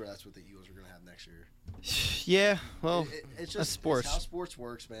 I'm sure that's what the Eagles are gonna have next year. Yeah. Well, It's just that's sports. It's how sports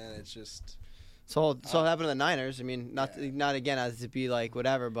works, man. It's just. it's all happened to the Niners. I mean, not again as to be like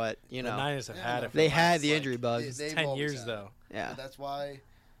whatever, but you The know, Niners have Yeah, had no, it for they the had last, the like, injury bugs. they've 10 always years, had though. Yeah. But that's why.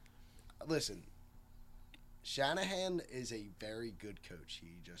 Listen, Shanahan is a very good coach.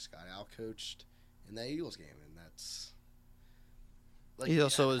 He just got out-coached in the Eagles game, and that's. Like, He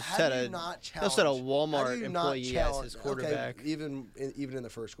also how said do you a- not he also had a challenge- Walmart how do you not employee as challenge- his quarterback. Okay, even in the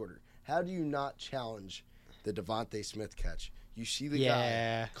first quarter, how do you not challenge the Devontae Smith catch? You see the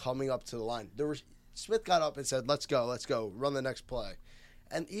Yeah. guy coming up to the line. Smith got up and said, let's go, run the next play.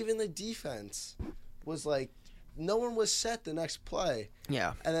 And even the defense was like, no one was set the next play.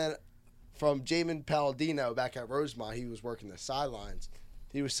 Yeah. And then from Jamin Palladino back at Rosemont, he was working the sidelines.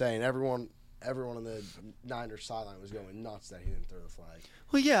 He was saying everyone on the Niners sideline was going nuts that he didn't throw the flag.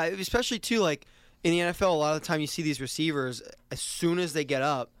 Well, yeah, especially too like in the NFL. A lot of the time, you see these receivers as soon as they get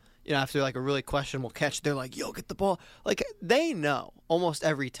up, you know, after like a really questionable catch, they're like, "Yo, get the ball!" Like they know almost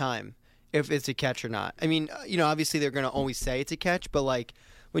every time if it's a catch or not. I mean, you know, obviously they're gonna always say it's a catch, but like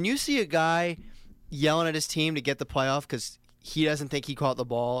when you see a guy yelling at his team to get the playoff because he doesn't think he caught the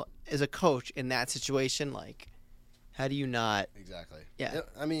ball, as a coach in that situation, like, how do you not? Exactly. Yeah.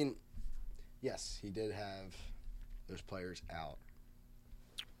 I mean, yes, he did have those players out.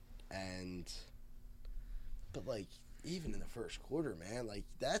 But like even in the first quarter, man, like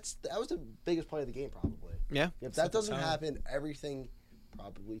that was the biggest play of the game probably. Yeah. If Set that the doesn't tone. happen, everything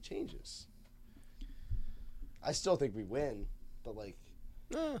probably changes. I still think we win, but like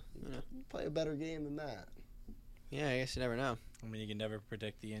Yeah. play a better game than that. Yeah, I guess you never know. I mean, you can never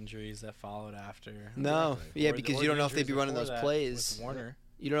predict the injuries that followed after. No. Exactly. Yeah, Or because or you don't the know if they'd be injuries running before those that plays. with Warner.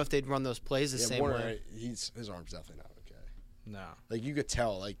 You don't know if they'd run those plays the Yeah, same Warner, way. his arm's definitely not okay. No. Like you could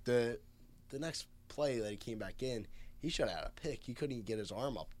tell, like the next play that he came back in, he should have had a pick. He couldn't even get his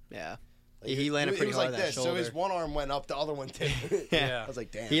arm up. Yeah. Like, He landed it pretty was hard like on that this. So shoulder. his one arm went up, the other one didn't. Yeah. I was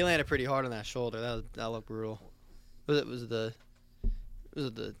like, damn. He landed pretty hard on that shoulder. That looked brutal. Was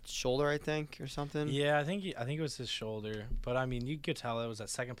it the shoulder, I think, or something? Yeah, I think it was his shoulder, but I mean, you could tell it was that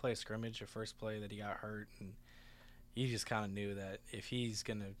second play of scrimmage, or first play that he got hurt, and you just kind of knew that if he's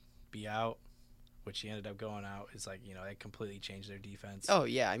gonna be out, which he ended up going out, is like it completely changed their defense. Oh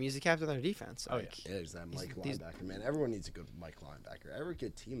yeah, I mean he's the captain of their defense. Oh, Like, Yeah, he's that Mike These- linebacker, man. Everyone needs a good Mike linebacker. Every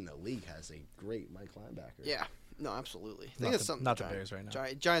good team in the league has a great Mike linebacker. yeah. No, absolutely. I think Not that's the- something not the Giants- Bears right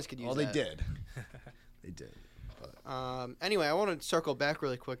now. Giants could use Well, that. they did. They did. Anyway, I want to circle back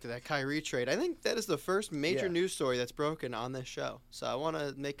really quick to that Kyrie trade. I think that is the first major Yeah. news story that's broken on this show. So I want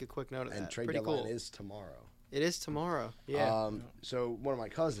to make a quick note of And that. trade Pretty deadline cool. is tomorrow. It is tomorrow. Yeah. So one of my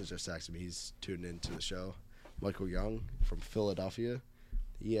cousins just texted me. He's tuned into the show. Michael Young from Philadelphia.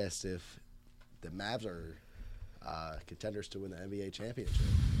 He asked if the Mavs are contenders to win the NBA championship.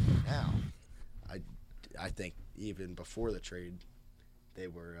 Now, I think even before the trade, they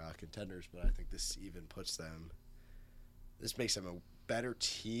were contenders, but I think this even puts them. This makes them a better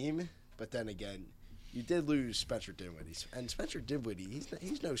team. But then again, you did lose Spencer Dinwiddie, and Spencer Dinwiddie,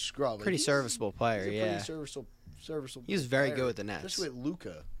 he's no scrub. Like, Pretty he's- serviceable player. He's a Yeah. pretty serviceable serviceable. He was very player, good with the Nets. Especially with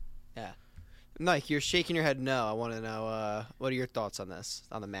Luka. Mike, you're shaking your head no. I want to know what are your thoughts on this,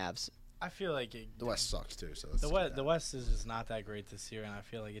 on the Mavs? I feel like The West sucks too. So the West is just not that great this year, and I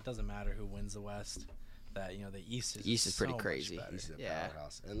feel like it doesn't matter who wins the West. That the East is pretty so much crazy. better. East is a Yeah.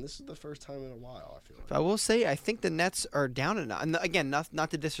 powerhouse, and this is the first time in a while. I feel like. But I will say, I think the Nets are down enough. And again,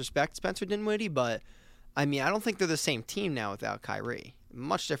 not to disrespect Spencer Dinwiddie, but I mean, I don't think they're the same team now without Kyrie.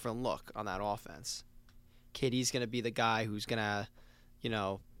 Much different look on that offense. KD's going to be the guy who's going to,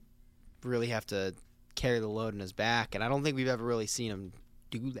 really have to carry the load in his back, and I don't think we've ever really seen him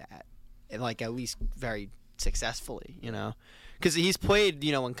do that, and at least very successfully, because he's played,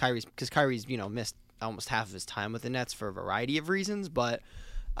 when Kyrie's missed almost half of his time with the Nets for a variety of reasons, but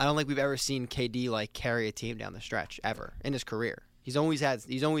I don't think we've ever seen KD carry a team down the stretch ever in his career. He's always had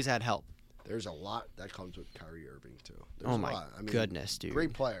help. There's a lot that comes with Kyrie Irving too. Oh my goodness, dude!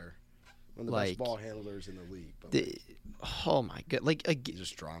 Great player, one of the best ball handlers in the league. But oh my god,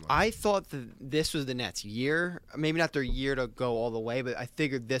 just drama. I thought that this was the Nets' year. Maybe not their year to go all the way, but I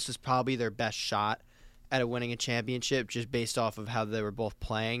figured this was probably their best shot at winning a championship, just based off of how they were both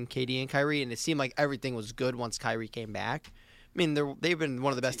playing, KD and Kyrie, and it seemed like everything was good once Kyrie came back. I mean, they've been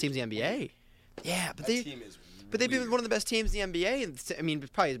one of the best teams in the NBA. Yeah, but they've been one of the best teams in the NBA. And, I mean,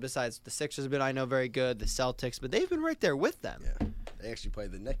 probably besides the Sixers have been, I know, very good, the Celtics, but they've been right there with them. Yeah, they actually play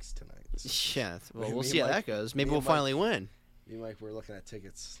the Knicks tonight. Yeah, well, we'll see how that goes. Maybe we'll finally win. Me and Mike were looking at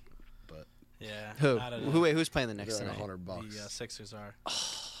tickets, but Yeah. Who's playing the Knicks they're tonight? $100. The Sixers are.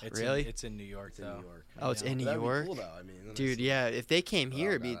 Really? It's in New York, though. New York. Oh, it's in New That'd be York? cool, though. I mean, Dude, yeah. If they came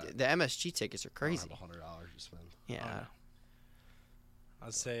here, Well, the MSG tickets are crazy. I don't have $100 to spend. Yeah,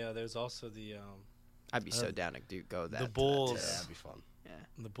 I'd say there's also the I'd be so down to go that. the Bulls. Yeah, that'd be fun.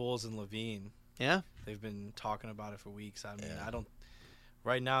 The Bulls and Levine. Yeah. They've been talking about it for weeks. I mean, Yeah. I don't.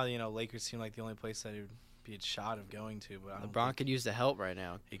 Right now, Lakers seem like the only place that it would be a shot of going to. But I don't LeBron think could use the help right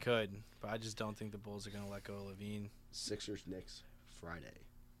now. he could. But I just don't think the Bulls are going to let go of Levine. Sixers Knicks Friday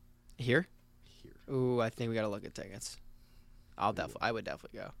Here? here. Ooh, I think we got to look at tickets. I would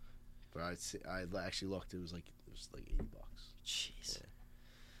definitely go. But I actually looked. It was like $80. Jeez.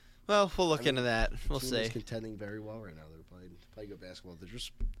 Well, we'll look into that. We'll Team see. is contending very well right now. They're playing good basketball. They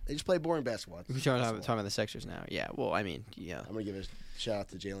just play boring basketball. We're talking about the Sixers now. Yeah. Well, I mean, yeah. I'm gonna give a shout out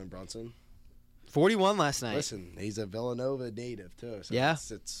to Jalen Brunson. 41 last night. Listen, he's a Villanova native too. So Yeah.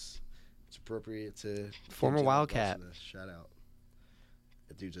 It's appropriate to Former give Jalen Wildcat. Brunson a shout out.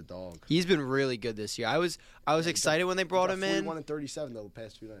 That dude's a dog. He's been really good this year. I was excited when they brought him in. 41 and 37 the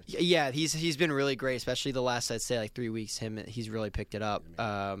past 2 nights. Yeah, he's been really great, especially the last, I'd say, 3 weeks. He's really picked it up.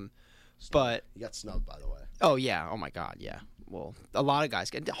 But he got snubbed, by the way. oh yeah, oh my God, yeah. Well, a lot of guys.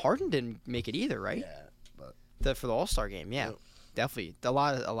 Harden didn't make it either, right? Yeah, but For the All-Star game, yeah. Yep. Definitely a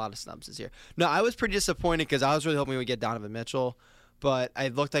lot of snubs this year. No, I was pretty disappointed because I was really hoping we would get Donovan Mitchell, but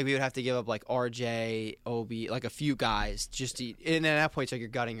it looked like we would have to give up RJ, Obi, a few guys and at that point, it's like you're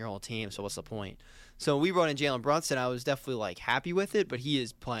gutting your whole team. So what's the point? So we brought in Jalen Brunson. I was definitely happy with it, but he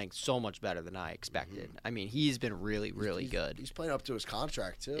is playing so much better than I expected. I mean, he's been really, really good. He's playing up to his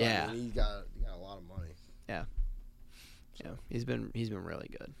contract too. Yeah. I mean, he got a lot of money. Yeah, he's been really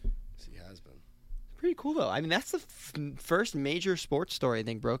good. He has been. Pretty cool though. I mean, that's the first major sports story I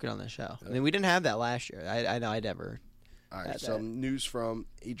think broken on this show. I mean, we didn't have that last year. I know I never. All right, some news from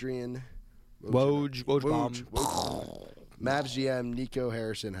Adrian Woj. Mavs GM Nico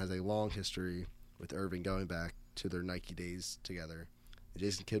Harrison has a long history with Irving going back to their Nike days together.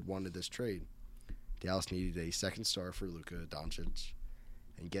 Jason Kidd wanted this trade. Dallas needed a second star for Luka Doncic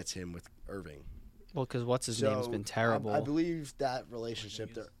and gets him with Irving. Well, because what's his name's been terrible. I believe that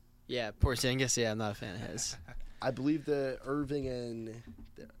relationship. Yeah, Porzingis. Yeah, I'm not a fan of his. I believe the Irving and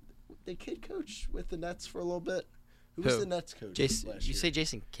the Kidd coach with the Nets for a little bit. Who was the Nets coach? Did you say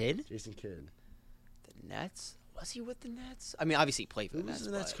Jason Kidd? Jason Kidd. The Nets? Was he with the Nets? I mean, obviously he played for Who the Nets.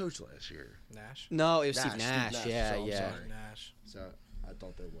 was the Nets coach last year? Nash. No, it was Steve Nash. Steve Nash. Yeah, So, I'm yeah. sorry. Nash. So I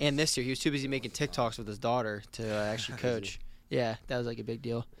thought there was. And this year he was too busy making TikToks with his daughter to actually coach. Yeah, that was a big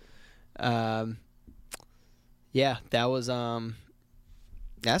deal. Yeah, that was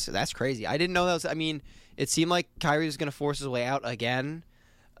that's crazy. I didn't know that was. I mean, it seemed like Kyrie was going to force his way out again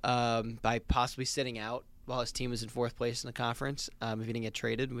by possibly sitting out while his team was in fourth place in the conference if he didn't get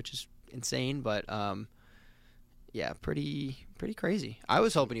traded, which is insane. But yeah, pretty crazy. I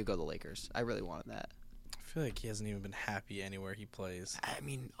was hoping he'd go to the Lakers. I really wanted that. I feel like he hasn't even been happy anywhere he plays. I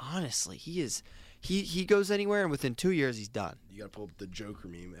mean, honestly, he is. He goes anywhere, and within 2 years, he's done. You got to pull up the Joker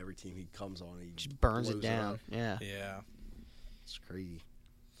meme. Every team he comes on, he Just burns it blows down. up. Yeah. Yeah. It's crazy.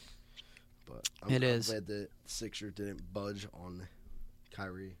 But It I'm is. glad the Sixers didn't budge on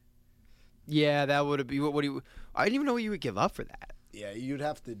Kyrie. Yeah, that would be what do you? I didn't even know what you would give up for that. Yeah, you'd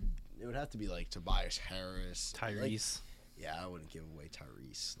have to. It would have to be like Tobias Harris, Tyrese. Yeah, I wouldn't give away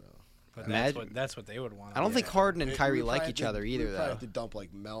Tyrese though. But Imagine- that's what they would want. I don't think Harden and We- Kyrie we'd like probably each have to- other we'd either, probably though. have to dump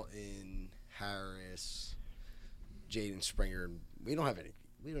like Melton, Harris, Jaden Springer. We don't have any.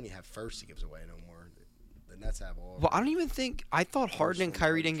 We don't even have first to give away no more. The Nets have all. Well, I don't even think I thought Harden and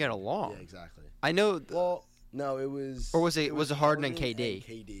Kyrie didn't get along. Yeah, exactly. I know. Well, no, it was. Or was it Harden and KD?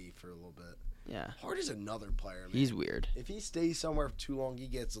 KD for a little bit. Yeah, Harden's another player, man. he's weird. If he stays somewhere for too long, he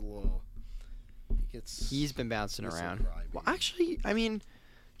gets a little. He's been bouncing he's a around. crybaby. Well, actually, I mean,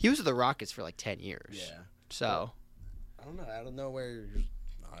 he was with the Rockets for like 10 years. Yeah. So, I don't know. I don't know where.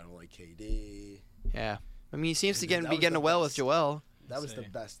 I don't like KD. yeah. I mean, he seems to That be was getting the well with best. Joel. That was the Say.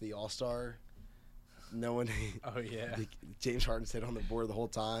 best. The All Star. No one. Oh yeah. James Harden stayed on the board the whole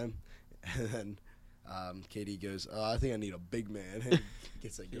time, and then KD goes, "I think I need a big man." And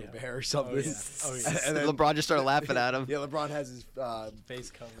gets like Yeah. Gobert or something. Oh, yeah. Oh, yeah. And then- LeBron just started laughing at him. Yeah, LeBron has his Face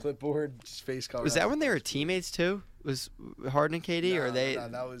cover. clipboard, just face cover. Was that when they were teammates too? Was Harden and KD, or they? No,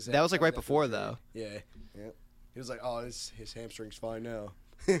 that was that was like right after before the trade. though. Yeah, yeah. He was like, "Oh, his hamstring's fine now."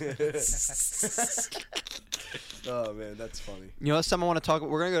 Oh man, that's funny. You know, something I want to talk.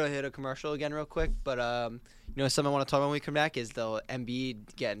 We're gonna go hit a commercial again real quick, but you know, something I want to talk about when we come back is the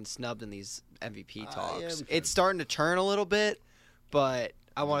Embiid getting snubbed in these MVP talks. yeah, we could. It's starting to turn a little bit, but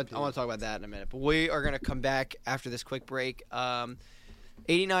I want to talk about that in a minute. But we are gonna come back after this quick break.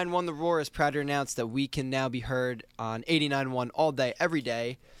 89.1 The Roar is proud to announce that we can now be heard on 89.1 all day, every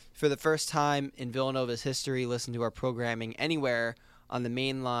day. For the first time in Villanova's history, listen to our programming anywhere on the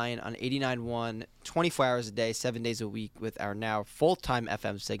main line on 89.1, 24 hours a day, 7 days a week with our now full-time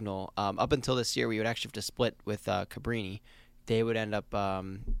FM signal. Up until this year, we would actually have to split with Cabrini. They would end up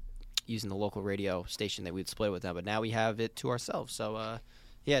using the local radio station that we'd split with them, but now we have it to ourselves. So,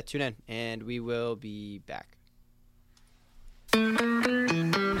 yeah, tune in, and we will be back.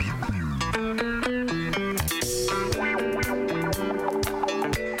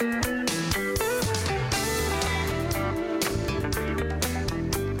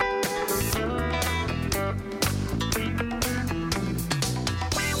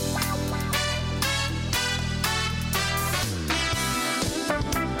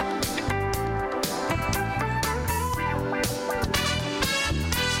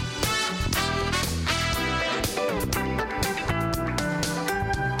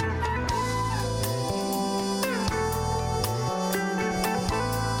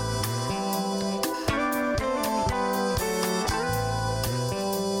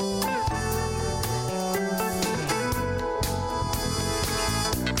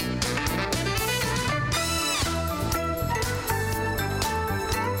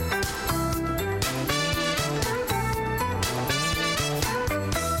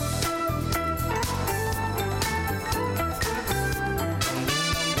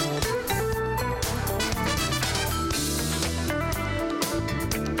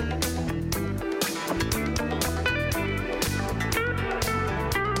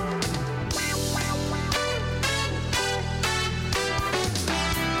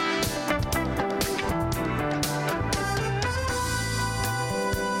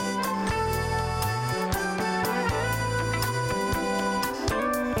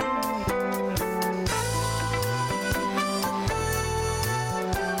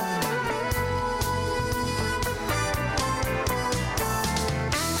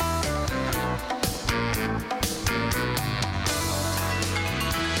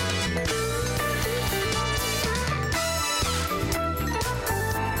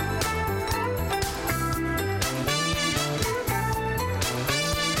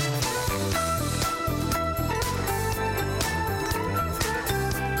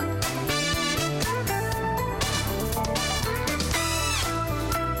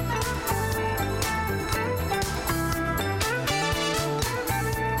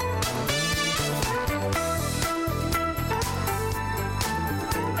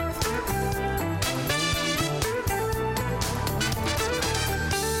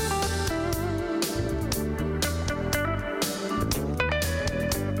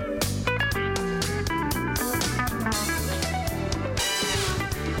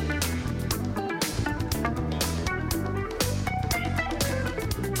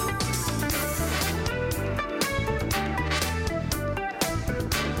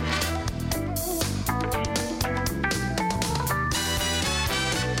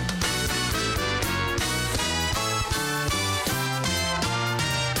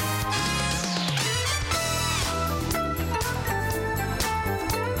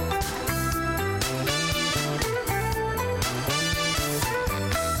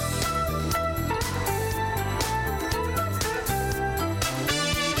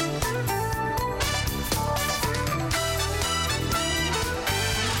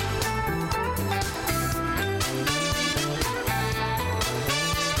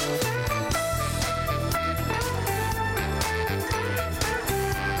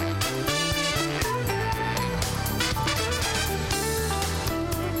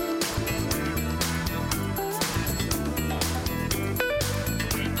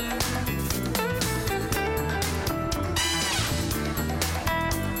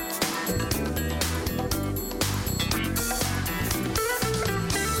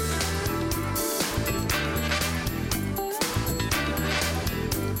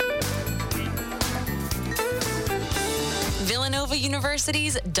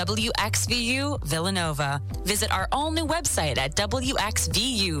 University's WXVU Villanova. Visit our all-new website at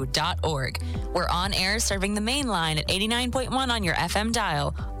wxvu.org. We're on air serving the main line at 89.1 on your FM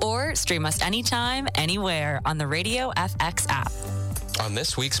dial, or stream us anytime, anywhere on the Radio FX app. On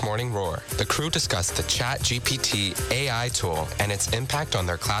this week's Morning Roar, the crew discussed the ChatGPT AI tool and its impact on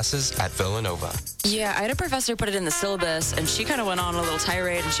their classes at Villanova. Yeah, I had a professor put it in the syllabus, and she kind of went on a little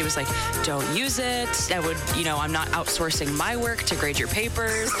tirade, and she was like, don't use it. That would, I'm not outsourcing my work to grade your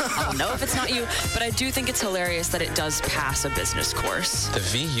papers. I'll know if it's not you. But I do think it's hilarious that it does pass a business course. The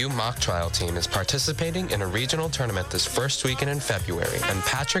VU mock trial team is participating in a regional tournament this first weekend in February, and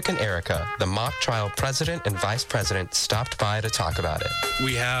Patrick and Erica, the mock trial president and vice president, stopped by to talk about it.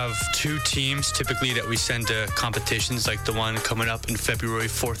 We have 2 teams typically that we send to competitions like the one coming up in February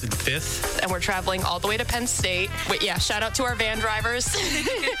 4th and 5th. And we're traveling all the way to Penn State. Shout out to our van drivers.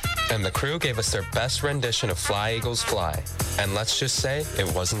 And the crew gave us their best rendition of Fly Eagles Fly. And let's just say it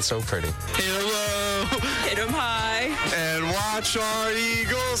wasn't so pretty. Hello. Hit 'em high. And watch our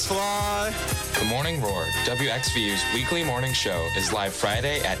Eagles fly. The Morning Roar, WXVU's weekly morning show, is live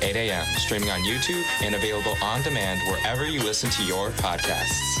Friday at 8 a.m., streaming on YouTube and available on demand wherever you listen to your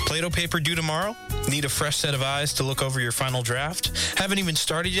podcasts. Play-Doh paper due tomorrow? Need a fresh set of eyes to look over your final draft? Haven't even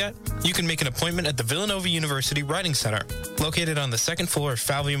started yet? You can make an appointment at the Villanova University Writing Center, located on the 2nd floor of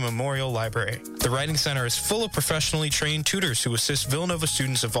Falvey Memorial Library. The Writing Center is full of professionally trained tutors who assist Villanova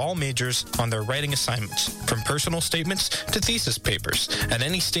students of all majors on their writing assignments, from personal statements to thesis papers, at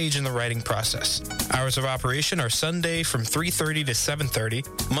any stage in the writing process. Hours of operation are Sunday from 3:30 to 7:30,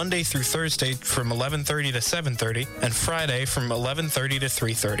 Monday through Thursday from 11:30 to 7:30, and Friday from 11:30 to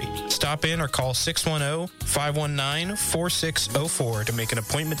 3:30. Stop in or call 610-519-4604 to make an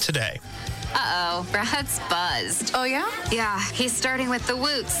appointment today. Uh-oh, Brad's buzzed. Oh, yeah? Yeah, he's starting with the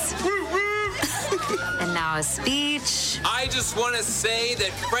woots. And now a speech. I just want to say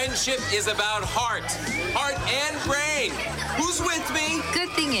that friendship is about heart and brain. Who's with me? Good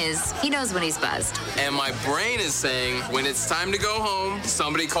thing is, he knows when he's buzzed. And my brain is saying, when it's time to go home,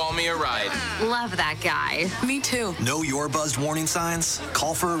 somebody call me a ride. Love that guy. Me too. Know your buzzed warning signs?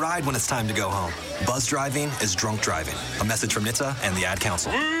 Call for a ride when it's time to go home. Buzz driving is drunk driving. A message from NHTSA and the Ad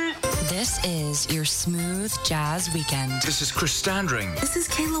Council. This is your smooth jazz weekend. This is Chris Standring. This is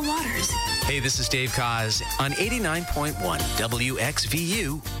Kayla Waters. Hey, this is Dave Kaz on 89.1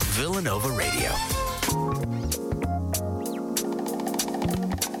 WXVU Villanova Radio.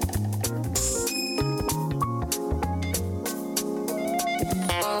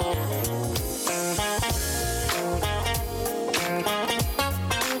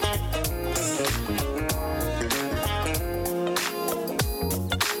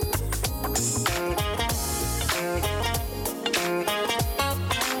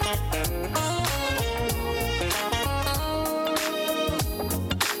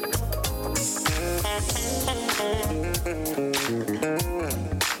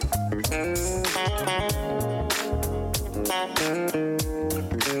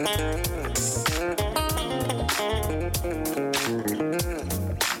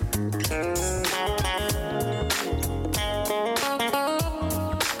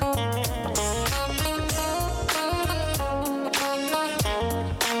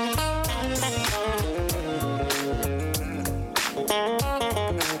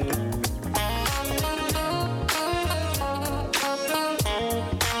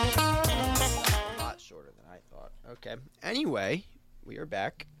 Anyway, we are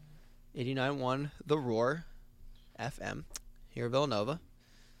back. 89.1 The Roar FM here at Villanova.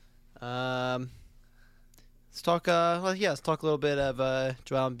 Let's talk. Let's talk a little bit of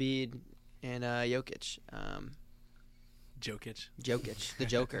Joel Embiid and Jokic. Jokic, the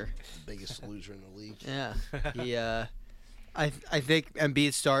Joker, the biggest loser in the league. Yeah, he. I think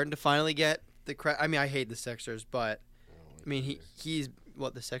Embiid's starting to finally get the credit. I mean, I hate the Sixers, but he's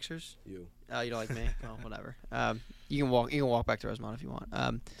what, the Sixers? You. You don't like me? Well, whatever. You can walk back to Rosemont if you want.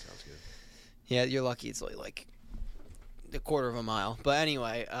 Sounds good. Yeah, you're lucky. It's only like a quarter of a mile. But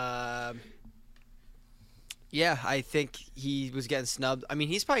anyway, yeah, I think he was getting snubbed. I mean,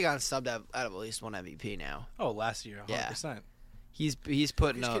 he's probably gotten snubbed out of at least one MVP now. Oh, last year, 100%. Yeah. He's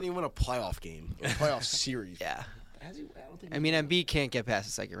putting up. He can't even win a playoff game, a playoff series. Yeah. I mean, Embiid can't get past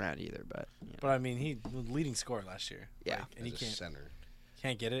the second round either, but. But I mean, he was leading scorer last year. Yeah, and he can't center.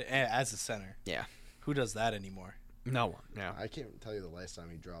 Can't get it as a center. Yeah. Who does that anymore? No one. No. I can't tell you the last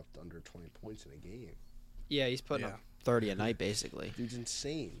time he dropped under 20 points in a game. Yeah, he's putting up 30 a night basically. Dude's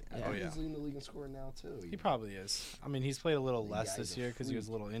insane. Yeah. I think he's leading the league in scoring now too. He probably is. I mean, he's played a little less this year because he was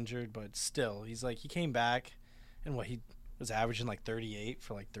a little injured, but still, he came back, and he was averaging like 38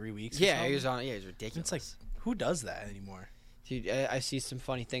 for like 3 weeks. Yeah, he was on. Yeah, he's ridiculous. It's like, who does that anymore? Dude, I see some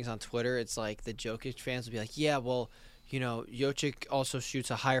funny things on Twitter. It's like the Jokic fans will be like, yeah, well, Jokic also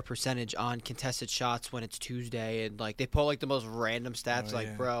shoots a higher percentage on contested shots when it's Tuesday, and like they pull like the most random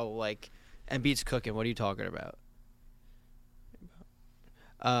stats. Bro, like Embiid's cooking. What are you talking about? You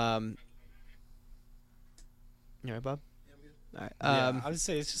all right, Bob? Yeah, I'm good. All right. I would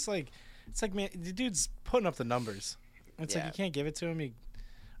say it's like man, the dude's putting up the numbers. It's like you can't give it to him.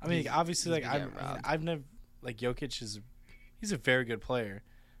 Obviously, I've never like Jokic he's a very good player,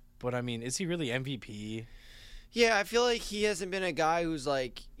 but I mean, is he really MVP? Yeah, I feel like he hasn't been a guy who's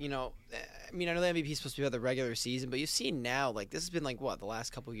like, I know the MVP is supposed to be about the regular season, but you've seen now, like, this has been, like, the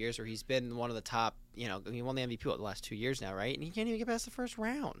last couple of years where he's been one of the top, he won the MVP, the last 2 years now, right? And he can't even get past the first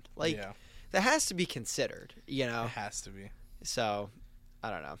round. Like, that has to be considered, It has to be. So,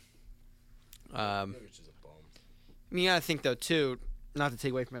 I don't know. You got to think, though, too, not to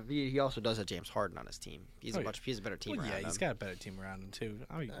take away from Embiid, he also does have James Harden on his team. He's a better team around him. Yeah, he's got a better team around him, too.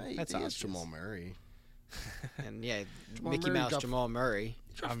 I mean, that's obvious. Jamal Murray. And Mickey Mouse Jamal Murray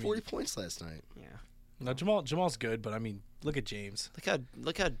dropped 40 points last night. Yeah. No, Jamal's good, but I mean, look at James.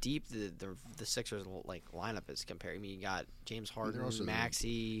 Look how deep the Sixers lineup is compared. I mean, you got James Harden,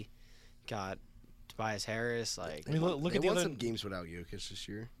 Maxey, got Tobias Harris. Like, I mean, look at the other games without Jokic this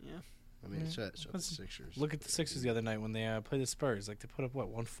year. Yeah. I mean, it's the Sixers. Look at the Sixers the other night when they played the Spurs. Like, they put up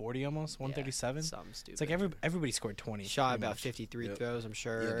 140 almost, 137. Something stupid. It's like everybody scored 20. Shot about 53 throws, I'm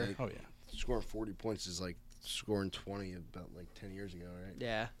sure. Scoring 40 points is like scoring 20 about 10 years ago, right?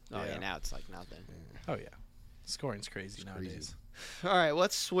 Yeah. Now it's like nothing. Yeah. Oh yeah, scoring's crazy nowadays. All right,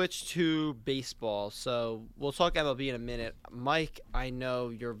 let's switch to baseball. So we'll talk MLB in a minute. Mike, I know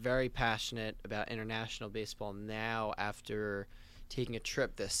you're very passionate about international baseball now after taking a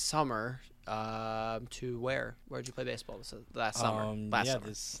trip this summer to where? Where did you play baseball last summer?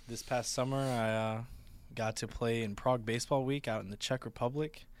 This past summer I got to play in Prague Baseball Week out in the Czech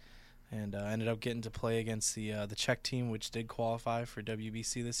Republic. And ended up getting to play against the Czech team, which did qualify for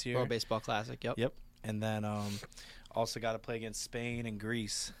WBC this year. World Baseball Classic, yep. Yep. And then also got to play against Spain and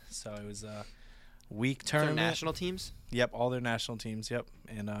Greece. So it was a week tournament. Their national teams? Yep, all their national teams, yep.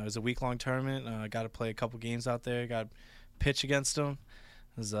 And it was a week-long tournament. Got to play a couple games out there. Got to pitch against them.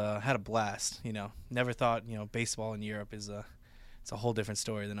 Had a blast, Never thought, baseball in Europe it's a whole different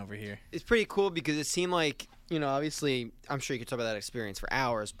story than over here. It's pretty cool because it seemed like, obviously, I'm sure you could talk about that experience for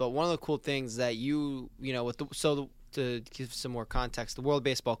hours, but one of the cool things that to give some more context, the World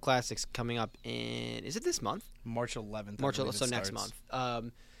Baseball Classic's coming up is it this month? March 11th. March 11th, so next month.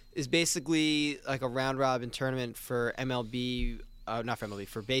 Is basically like a round-robin tournament for MLB, not for MLB,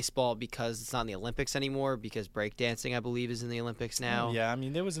 for baseball because it's not in the Olympics anymore because breakdancing, I believe, is in the Olympics now. Yeah, I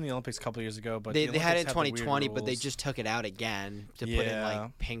mean, it was in the Olympics a couple years ago, but they had it in 2020, but they just took it out again to put in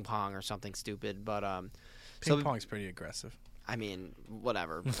like ping pong or something stupid. But ping pong's pretty aggressive. I mean,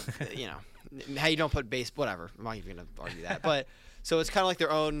 whatever. How you don't put whatever. I'm not even going to argue that. But so it's kind of like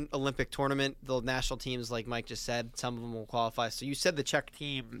their own Olympic tournament. The national teams, like Mike just said, some of them will qualify. So you said the Czech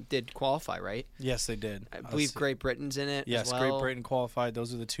team did qualify, right? Yes, they did. I believe Great Britain's in it. Yes, as well. Great Britain qualified.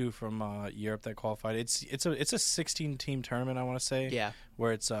 Those are the two from Europe that qualified. It's a 16-team tournament, I want to say. Yeah.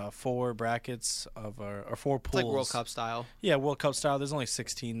 Where it's 4 brackets or 4 pools. It's like World Cup style. Yeah, World Cup style. There's only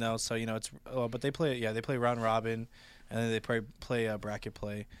 16 though, so it's but they play round robin, and then they play bracket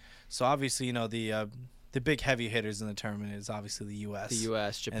play. So obviously, the big heavy hitters in the tournament is obviously the U.S. The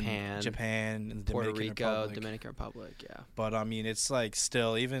U.S., Japan, and the Puerto Rico, Dominican Republic, yeah. But I mean, it's like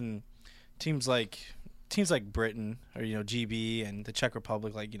still even teams like Britain or GB and the Czech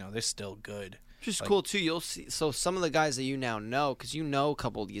Republic, they're still good. Which is cool too. You'll see. So some of the guys that you now know, because a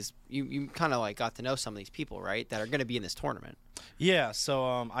couple of these, you kind of got to know some of these people, right? That are going to be in this tournament. Yeah.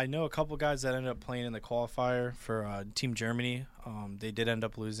 So I know a couple guys that ended up playing in the qualifier for Team Germany. They did end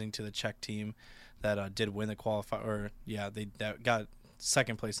up losing to the Czech team that did win the qualifier. They got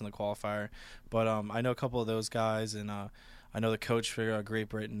second place in the qualifier. But I know a couple of those guys, and I know the coach for Great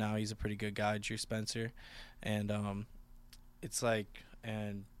Britain now. He's a pretty good guy, Drew Spencer, and it's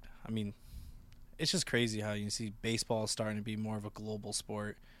just crazy how you see baseball starting to be more of a global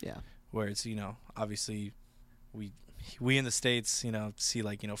sport. Yeah. Where it's, obviously we in the States, see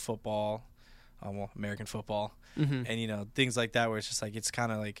football, American football, and, things like that where it's just it's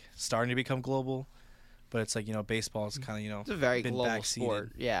kind of starting to become global. But it's baseball is kind of, it's a very global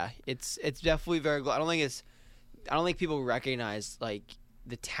sport. Yeah. It's definitely very global. I don't think people recognize the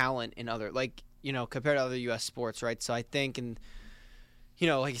talent in other, compared to other U.S. sports, right? So I think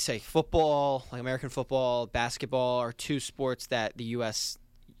like you say, football, American football, basketball are two sports that the U.S.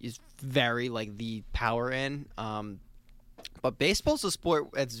 is very, the power in. But baseball's a sport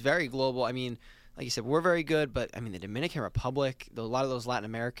that's very global. I mean, like you said, we're very good, but I mean the Dominican Republic, a lot of those Latin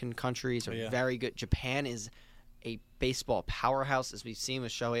American countries are very good. Japan is a baseball powerhouse, as we've seen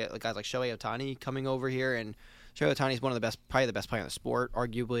with guys like Shohei Ohtani coming over here, and Shohei Ohtani is one of the best, probably the best player in the sport,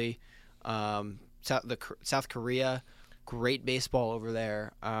 arguably. South Korea, great baseball over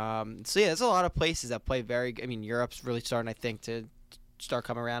there. So yeah, there's a lot of places that play very. I mean, Europe's really starting, I think, to start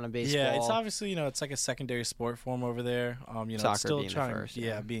coming around in baseball. Yeah, it's obviously it's like a secondary sport form over there. Soccer it's still being trying, the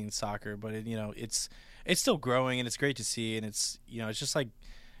first, being soccer, but it's still growing and it's great to see, and it's it's just like.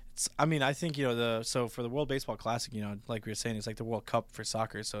 I mean, I think so for the World Baseball Classic, like we were saying, it's like the World Cup for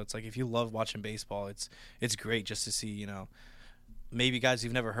soccer. So it's like if you love watching baseball, it's great just to see maybe guys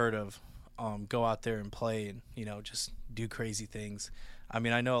you've never heard of go out there and play and just do crazy things. I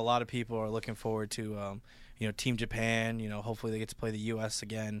mean, I know a lot of people are looking forward to Team Japan. Hopefully they get to play the U.S.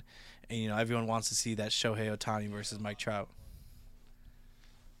 again, and everyone wants to see that Shohei Ohtani versus Mike Trout.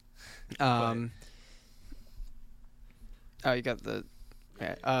 Oh, you got the.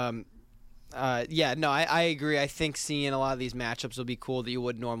 I agree. I think seeing a lot of these matchups will be cool that you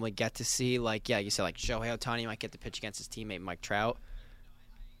wouldn't normally get to see. Like, you said, like Shohei Ohtani might get to pitch against his teammate Mike Trout.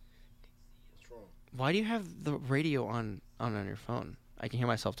 What's wrong? Why do you have the radio on your phone? I can hear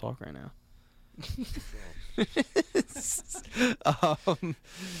myself talk right now.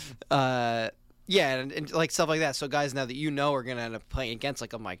 And like stuff like that. So guys now that are going to end up playing against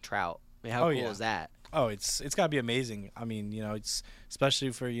like a Mike Trout. I mean, how cool is that? Oh, it's got to be amazing. I mean, it's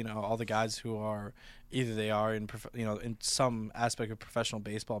especially for all the guys who are either they are in in some aspect of professional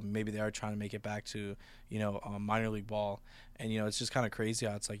baseball, maybe they are trying to make it back to minor league ball, and it's just kind of crazy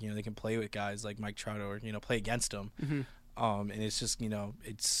how it's like they can play with guys like Mike Trout or play against them, and it's just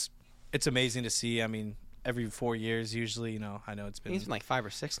it's amazing to see. I mean, every 4 years usually, I know it's been like 5 or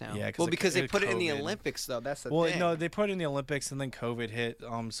 6 now. Yeah, because they put it in the Olympics though. That's the thing. Well, no, they put it in the Olympics and then COVID hit.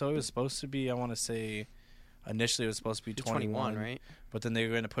 So it was supposed to be, I want to say, initially it was supposed to be 21, right? But then they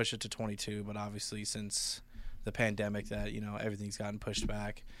were going to push it to 22. But obviously, since the pandemic, that everything's gotten pushed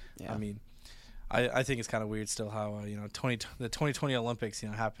back. Yeah. I mean, I think it's kind of weird still how the 2020 Olympics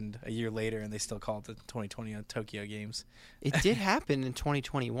happened a year later and they still call it the 2020 Tokyo Games. It did happen in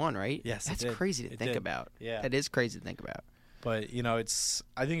 2021, right? Yes, that's it did. crazy to think about. Yeah, that is crazy to think about. But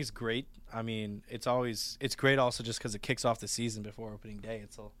I think it's great. I mean, it's great also just because it kicks off the season before opening day.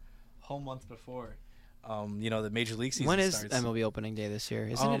 It's a whole month before, the major league season. When is starts. MLB opening day this year?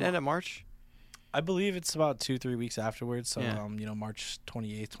 Isn't it end of March? I believe it's about 2-3 weeks afterwards. So March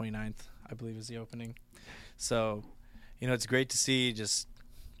 28th, 29th. I believe is the opening. So, it's great to see just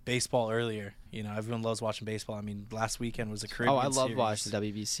baseball earlier. Everyone loves watching baseball. I mean, last weekend was the Caribbean series. I love watching the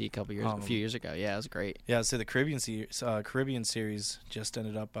WBC a few years ago. Yeah, it was great. Yeah, so the Caribbean series just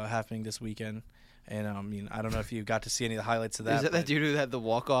ended up happening this weekend. And, I don't know if you got to see any of the highlights of that. Is that dude who had the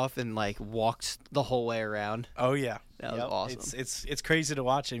walk-off and, walked the whole way around? Oh, yeah. That was awesome. It's crazy to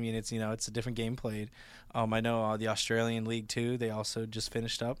watch. I mean, it's a different game played. I know the Australian League, too, they also just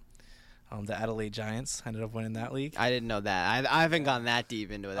finished up. The Adelaide Giants ended up winning that league. I didn't know that. I haven't gone that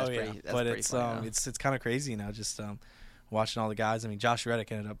deep into it. That's pretty funny, it's kind of crazy just watching all the guys. I mean, Josh Reddick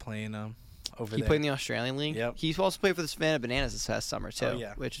ended up playing over there. He played in the Australian League? Yep. He also played for the Savannah Bananas this past summer, too,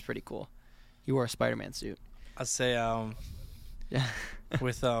 which is pretty cool. He wore a Spider-Man suit. I'd say,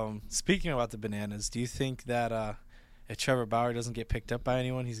 with speaking about the Bananas, do you think that if Trevor Bauer doesn't get picked up by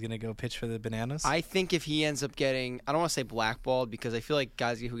anyone, he's going to go pitch for the Bananas? I think if he ends up getting, I don't want to say blackballed, because I feel like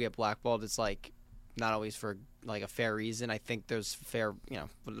guys who get blackballed, it's not always for a fair reason. I think there's fair, I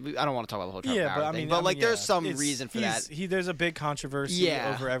don't want to talk about the whole Trevor Bauer thing, but there's some reason for that. There's a big controversy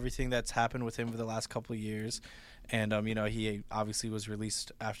over everything that's happened with him for the last couple of years. And, he obviously was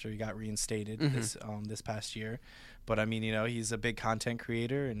released after he got reinstated this past year. But, I mean, he's a big content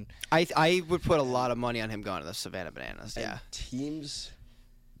creator. And I would put a lot of money on him going to the Savannah Bananas, and teams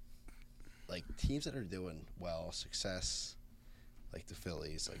that are doing well, success, like the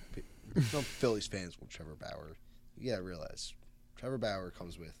Phillies, some Phillies fans want Trevor Bauer. You got to realize, Trevor Bauer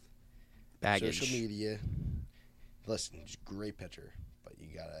comes with baggage. Social media. Listen, he's a great pitcher, but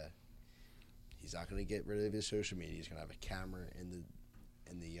he's not going to get rid of his social media. He's going to have a camera in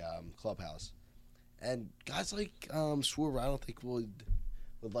the clubhouse. And guys like Schwarber, I don't think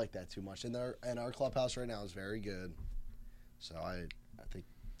would like that too much. And our clubhouse right now is very good. So I think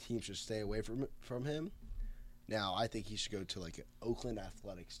teams should stay away from him. Now, I think he should go to an Oakland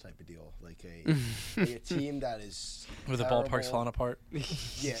Athletics type of deal, a team that is where the ballpark's falling apart.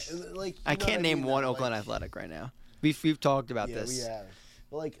 Yeah, I can't name one Oakland Athletic right now. We've talked about this. Yeah,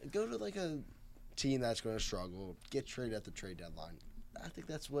 we have. But go to a team that's going to struggle, get traded at the trade deadline. I think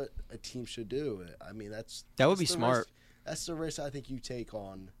that's what a team should do. I mean, that would be smart. That's the risk I think you take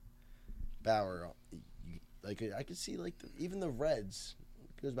on Bauer, like I could see like even the Reds.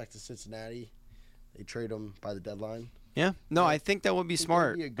 It goes back to Cincinnati. They trade him by the deadline. Yeah. No, I think that would be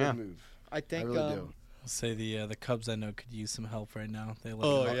smart. That would be a good move. I think. I really do. I'll say the Cubs I know could use some help right now. They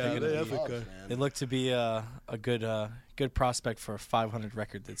look they look to be a good prospect for a 500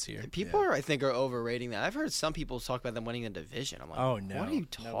 record this year. People are, I think, are overrating that. I've heard some people talk about them winning the division. I'm like, oh no, what are you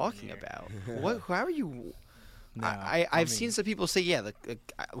talking about? How are you? No, I've seen some people say, yeah.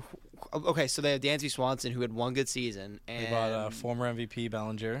 Okay, so they have Dansby Swanson, who had one good season, and they brought former MVP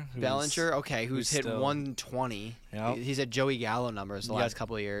Bellinger. Who's hit 120. Yep. He's at Joey Gallo numbers the last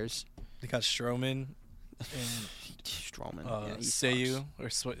couple of years. They got Stroman.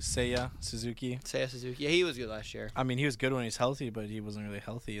 Seiya Suzuki. Yeah, he was good last year. I mean, he was good when he's healthy, but he wasn't really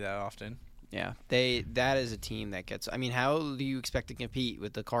healthy that often. Yeah, that is a team that gets. I mean, how do you expect to compete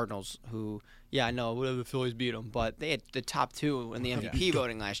with the Cardinals? Who, yeah, I know the Phillies beat them, but they had the top 2 in the MVP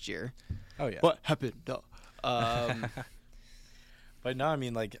voting last year. Oh yeah, what happened? No. But no, I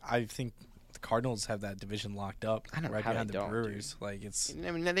mean, like I think the Cardinals have that division locked up right behind the Brewers. Dude. Like it's.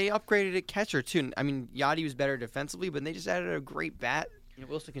 I mean, they upgraded a catcher too. I mean, Yachty was better defensively, but they just added a great bat.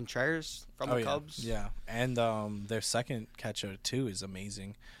 Wilson Contreras from the Cubs. Yeah, and their second catcher too is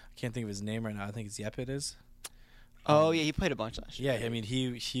amazing. I can't think of his name right now. I think it's Yepes. Oh yeah, he played a bunch last year. Yeah, I mean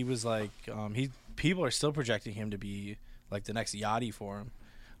he was like people are still projecting him to be like the next Yachty for him.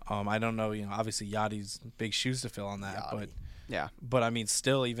 I don't know, obviously Yachty's big shoes to fill on that, but yeah. But I mean,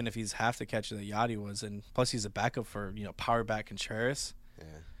 still, even if he's half the catcher that Yachty was, and plus he's a backup for power back Contreras,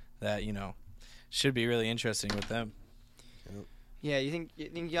 that should be really interesting with them. Yep. Yeah, you think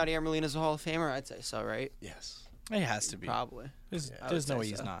Yachty Armelina's a Hall of Famer? I'd say so, right? Yes. He has to be. Probably. There's no way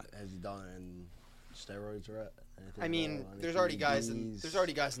he's not. Has he done steroids or anything? I mean, there's already guys in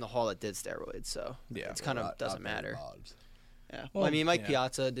the Hall that did steroids, so it's kind of doesn't matter. Yeah. Well, I mean, Mike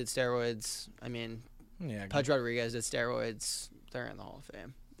Piazza did steroids. I mean, Pudge Rodriguez did steroids. They're in the Hall of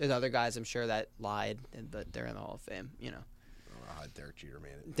Fame. There's other guys I'm sure that lied, but they're in the Hall of Fame. Derek Jeter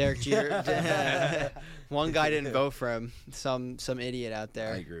made it. Derek Jeter. One guy didn't vote for him. Some idiot out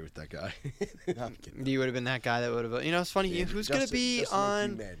there. I agree with that guy. You would have been that guy that would have voted. It's funny. Who's going to be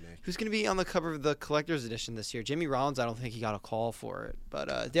on the cover of the collector's edition this year? Jimmy Rollins. I don't think he got a call for it,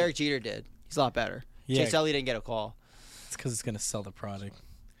 but Derek Jeter did. He's a lot better. Yeah. Chase Elliott didn't get a call. It's because it's going to sell the product.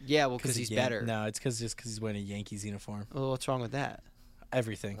 Yeah, well, because he's better. No, it's because he's wearing a Yankees uniform. Well, what's wrong with that?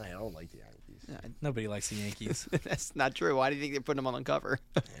 Everything. I don't like the Yankees. Nobody likes the Yankees. That's not true. Why do you think they're putting him on the cover?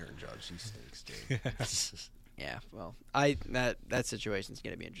 Aaron Judge, he stinks, dude. Yeah, well, that situation's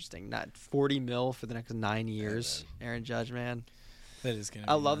gonna be interesting. Not $40 million for the next 9 years. Aaron Judge, man. That is gonna.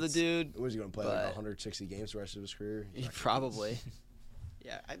 I love the dude. Was he gonna play like 160 games the rest of his career? Probably.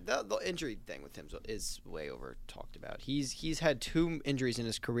 Yeah, the injury thing with him is way over talked about. He's had 2 injuries in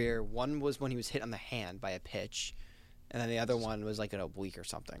his career. One was when he was hit on the hand by a pitch, and then the other one was like in a week or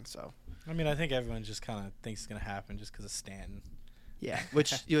something. So. I mean, I think everyone just kind of thinks it's gonna happen just because of Stanton. Yeah,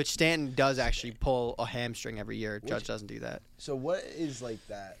 which Stanton does actually pull a hamstring every year. Judge doesn't do that. So what is like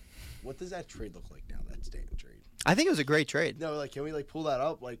that? What does that trade look like now? That Stanton trade. I think it was a great trade. No, like can we like pull that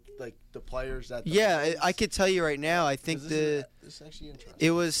up? Like the players that. I could tell you right now. I think this is actually interesting.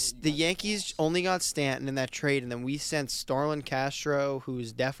 It was the Yankees only got Stanton in that trade, and then we sent Starlin Castro,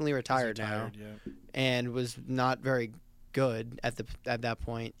 who's definitely retired now, and was not very good at that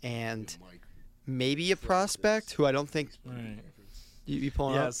point, and maybe a prospect who I don't think. Right. You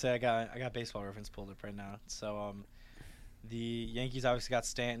pulling up? Yeah, so I got Baseball Reference pulled up right now. So the Yankees obviously got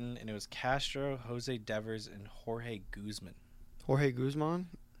Stanton, and it was Castro, Jose Devers, and Jorge Guzman. Jorge Guzman?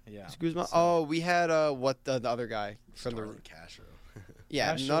 Yeah. Guzman? So, we had what the other guy from the Castro.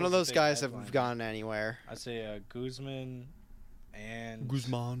 Yeah, Castro none of those guys have gone anywhere. I'd say Guzman and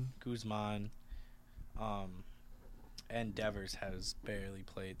Guzman. And Devers has barely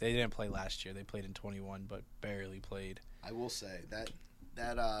played. They didn't play last year. They played in 21, but barely played. I will say that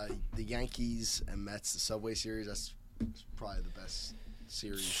the Yankees and Mets, the Subway Series, that's probably the best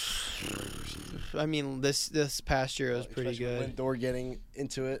series. I mean, this past year was pretty good. Lindor getting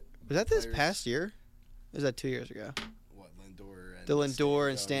into it. Was that this past year? Or was that 2 years ago? What, Lindor and Lindor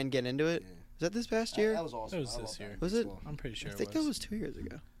and Stan getting into it? Yeah. Was that this past year? That was awesome. It was this year. Was it? I'm pretty sure. I think that was 2 years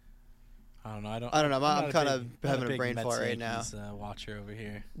ago. I don't know. I don't know. I'm kind of having a brain fart right now. Watcher over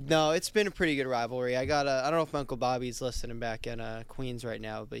here. No, it's been a pretty good rivalry. I don't know if my Uncle Bobby's listening back in Queens right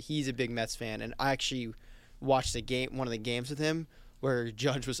now, but he's a big Mets fan, and I actually watched one of the games with him where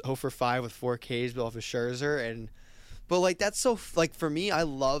Judge was 0 for 5 with 4 Ks off of Scherzer, but like that's so like for me, I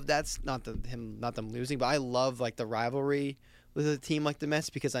love that's not them losing, but I love like the rivalry with a team like the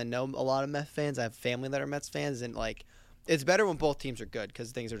Mets because I know a lot of Mets fans. I have family that are Mets fans, and like It's better when both teams are good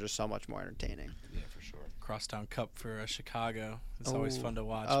because things are just so much more entertaining. Yeah, for sure. Crosstown Cup for Chicago. It's always fun to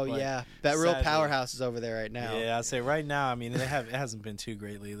watch. Oh, but yeah. That real sadly, powerhouse is over there right now. Yeah, I'd say right now, I mean, it hasn't been too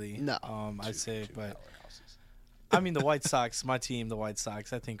great lately. No. I'd say, but I mean, the White Sox, my team, the White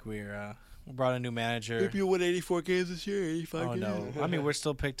Sox, I think we brought a new manager. Maybe you'll win 84 games this year, 85 Oh, games. no. I mean, we're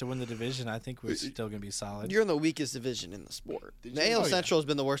still picked to win the division. I think we're still going to be solid. You're in the weakest division in the sport. Did The you- AL Central has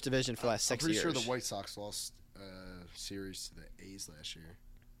been the worst division for the last 6 I'm years. pretty sure the White Sox lost series to the A's last year.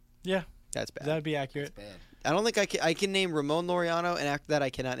 Yeah. That's bad. That'd be accurate. That's bad. I don't think I can name Ramon Laureano, and after that I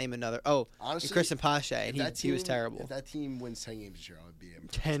cannot name another. Oh, Honestly, Christian Pache, and if that he was team- terrible. If that team wins 10 games this year, I would be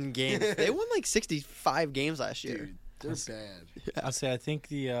impressed. 10 games. They won like 65 games last year. Dude, they're bad. I'll say I think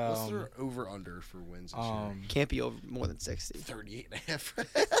the What's their over-under for wins this year? Can't be over more than 60. 38 and a half.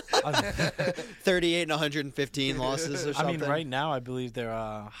 38 and 115 losses or I something. mean, right now, I believe their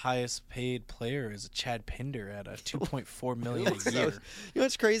highest paid player is Chad Pinder at $2.4 million a year. You know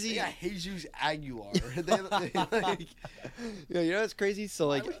what's crazy? They got Jesus Aguilar. Like, Yeah, you know what's crazy? So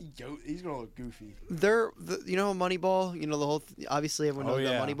like, he's gonna look goofy. you know Moneyball. You know the whole. Obviously, everyone knows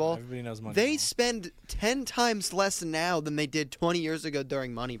about Moneyball. Everybody knows Moneyball. They spend 10 times less now than they did 20 years ago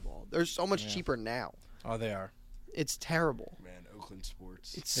during Moneyball. They're so much cheaper now. Oh, they are. It's terrible. Man, Oakland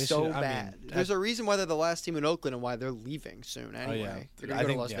sports. It's They so should- I bad. mean, There's a reason why they're the last team in Oakland and why they're leaving soon. Anyway, Oh, yeah. they're gonna I go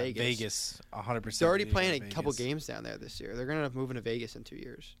think to Las Vegas. Vegas, 100%. They're already Vegas, playing a Vegas. couple games down there this year. They're gonna end up moving to Vegas in 2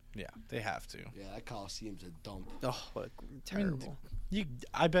 years. Yeah, they have to. Yeah, that Coliseum's a dump. Oh, what terrible.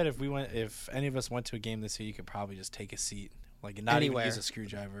 I bet if any of us went to a game this year, you could probably just take a seat, like not Anywhere. even use a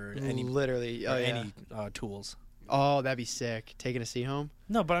screwdriver, any Literally, or oh, yeah. any tools. Oh, that'd be sick. Taking a seat home.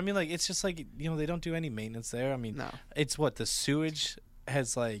 No, but I mean, like, it's just like, they don't do any maintenance there. I mean, No. it's what the sewage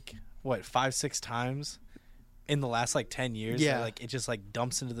has 5-6 times in the last 10 years. Yeah. Like it just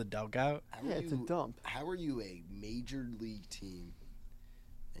dumps into the dugout. Yeah, it's a dump. How are you a major league team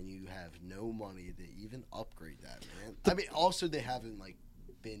and you have no money to even upgrade that, man? I mean, also they haven't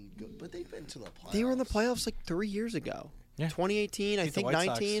been good, but they've been to the playoffs. They were in the playoffs 3 years ago. Yeah. 2018, I Beat the think White Sox.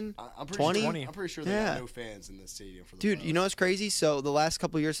 19, I'm pretty 20. Sure, I'm pretty sure they Yeah. have no fans in the stadium for the Dude, playoffs. you know what's crazy? So the last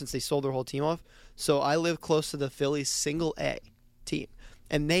couple of years since they sold their whole team off, so I live close to the Phillies single A team,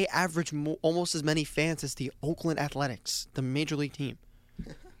 and they average almost as many fans as the Oakland Athletics, the major league team.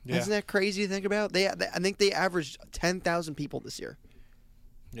 Yeah. Isn't that crazy to think about? I think they averaged 10,000 people this year.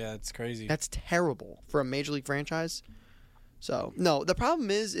 Yeah, it's crazy. That's terrible for a major league franchise. So no, the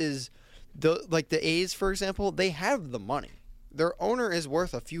problem is the A's, for example, they have the money. Their owner is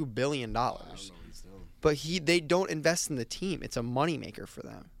worth a few $1 billion, I don't know what he's doing. but they don't invest in the team. It's a moneymaker for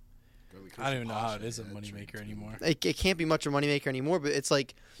them. I don't even know how it is a moneymaker anymore. It can't be much of a moneymaker anymore, but it's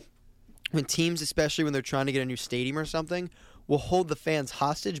like when teams, especially when they're trying to get a new stadium or something, will hold the fans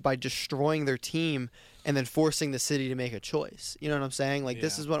hostage by destroying their team and then forcing the city to make a choice. You know what I'm saying?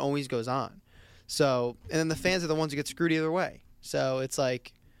 This is what always goes on. So, and then the fans are the ones who get screwed either way. So it's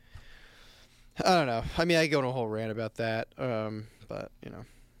like, I don't know. I mean, I go on a whole rant about that, but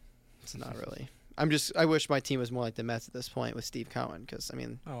it's not really. I wish my team was more like the Mets at this point with Steve Cohen, because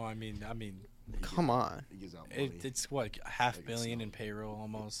Oh, I mean, come on. He gives out money. it's what $500 million in payroll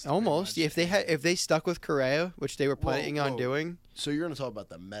almost. Almost. Yeah, if they stuck with Correa, which they were planning on doing. So you're going to talk about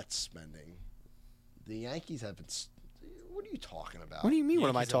the Mets spending. The Yankees haven't. What are you talking about? What do you mean? What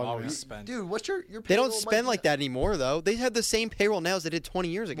am I Yankees have talking always about? spent. Dude, what's your They payroll don't spend might like that anymore, though. They have the same payroll now as they did 20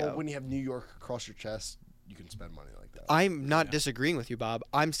 years ago. Well, when you have New York across your chest, you can spend money like that. I'm not disagreeing with you, Bob.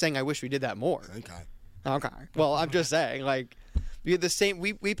 I'm saying I wish we did that more. Okay. Well, I'm just saying, we had the same.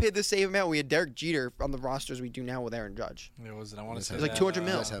 We paid the same amount. We had Derek Jeter on the rosters we do now with Aaron Judge. It was. I want to say It was like $200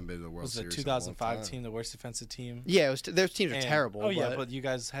 million. haven't been to the World Was the Series in a long 2005 time. team the worst defensive team? Yeah, it was. Their teams are And- terrible. Oh yeah, but you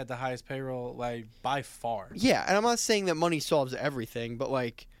guys had the highest payroll by far. yeah, and I'm not saying that money solves everything, but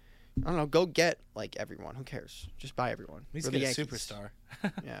I don't know. Go get everyone. Who cares? Just buy everyone. At least We're the get a Yankees. superstar.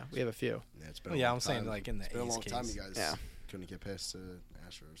 Yeah, we have a few. Yeah, it's been Well, a yeah, long I'm saying, time. in the It's been a A's long time case. you guys Yeah. couldn't get past the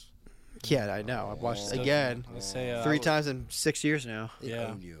Astros. Yeah, I know. I've watched Oh. again I would say, 3 times in 6 years now. They Yeah.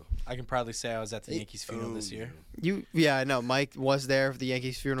 own you. I can proudly say I was at the They Yankees funeral this own year. Yeah, I know. Mike was there for the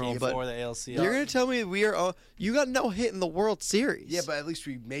Yankees funeral, but Before the ALCS. you're gonna tell me we are. You got no hit in the World Series. Yeah, but at least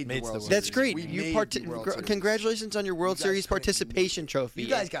we made the World Series. That's great. We You made the World Series. congratulations on your World You guys Series couldn't- participation trophy. You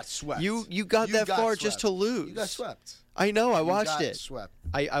guys got swept. You got that far just to swept. lose. You got swept. I know. I You watched got it. Swept.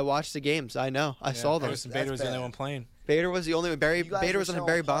 I watched the games. I know. I saw them. Harrison Bader was the only one playing. Bader was the only one. You guys Bader were was on a selling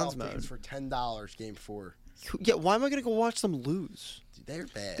Barry playoff Bonds games mode. for $10 game 4. Yeah, why am I gonna go watch them lose? Dude, they're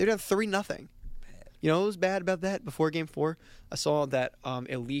bad. They're down 3-0. You know what was bad about that? Before Game 4, I saw that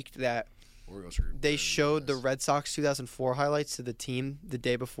it leaked that Orioles are they showed the Red Sox 2004 highlights to the team the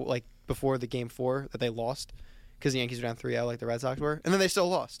day before, before the Game 4 that they lost, because the Yankees were down 3-0 like the Red Sox were, and then they still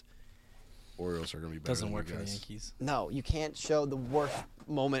lost. Orioles are going to be better. Doesn't than work you for the guys. Yankees. No, you can't show the worst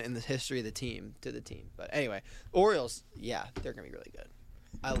moment in the history of the team to the team. But anyway, Orioles, yeah, they're going to be really good.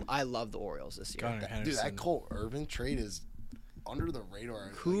 I love the Orioles this year. Dude, that Cole Irvin trade is under the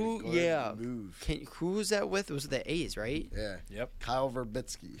radar. Who? Like a good Yeah. move. Who was that with? It was the A's, right? Yeah. Yep. Kyle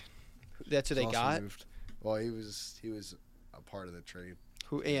Verbitsky. That's who they Also got. moved. Well, he was a part of the trade.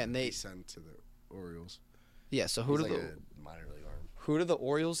 Who? Yeah, and they sent to the Orioles. Yeah. So who He's did like the a minor league arm? who did the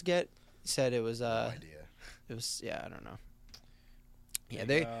Orioles get? Said it was No idea. It was I don't know.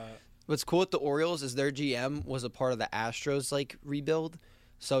 Yeah, what's cool with the Orioles is their GM was a part of the Astros like rebuild.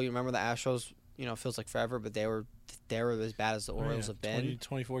 So you remember the Astros, it feels like forever, but they were as bad as the Orioles have been.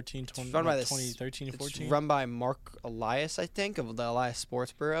 2014, Run by 2013 and 14. It's run by Mark Elias, I think, of the Elias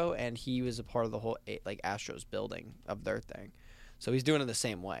Sports Bureau, and he was a part of the whole Astros building of their thing. So he's doing it the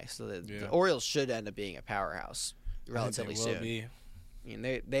same way. So the Orioles should end up being a powerhouse relatively soon. Be. I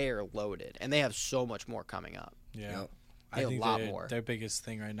mean, they are loaded, and they have so much more coming up. Yeah. They have a lot more. Their biggest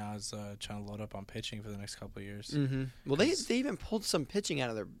thing right now is trying to load up on pitching for the next couple of years. Mm-hmm. Well, they even pulled some pitching out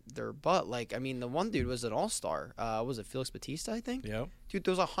of their butt. Like, I mean, the one dude was an all-star. Was it Felix Bautista, I think? Yep. Dude,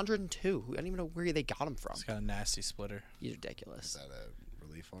 there was 102. I don't even know where they got him from. He's got a nasty splitter. He's ridiculous. Is that a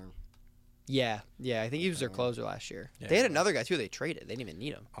relief arm? Yeah. I think he was their closer last year. Yeah, they had another guy, too, they traded. They didn't even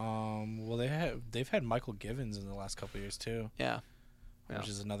need him. Well, they've had Michael Givens in the last couple of years, too. Yeah. Which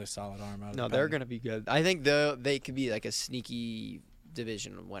is another solid arm out of No, they're going to be good. I think they could be like a sneaky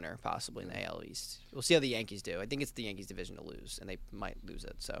division winner, possibly in the AL East. We'll see how the Yankees do. I think it's the Yankees' division to lose, and they might lose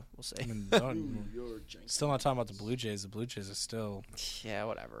it, so we'll see. Still not talking about the Blue Jays. The Blue Jays are still... Yeah,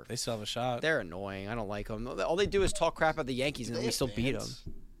 whatever. They still have a shot. They're annoying. I don't like them. All they do is talk crap about the Yankees, and then we still beat them.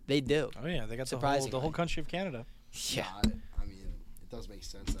 They do. Oh, yeah. They got the whole country of Canada. Yeah. I mean, it does make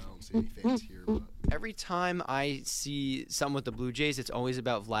sense. I don't see any fans here, but... Every time I see something with the Blue Jays, it's always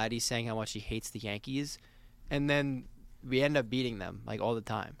about Vladdy saying how much he hates the Yankees, and then we end up beating them like all the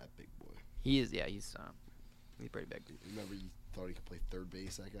time. That big boy. He's pretty big. Remember, you thought he could play third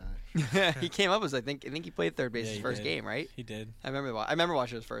base. That guy. He came up as I think he played third base his first game, right? He did. I remember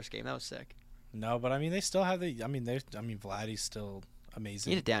watching his first game. That was sick. No, but I mean they still have Vladdy's still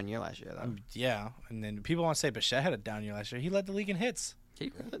amazing. He had a down year last year though. Yeah, and then people want to say Bichette had a down year last year. He led the league in hits.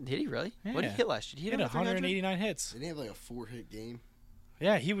 Did he really? Yeah. What did he hit last year? He had 189 hits. Didn't he have like a 4-hit game?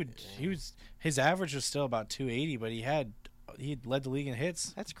 Yeah, his average was still about 280, but he led the league in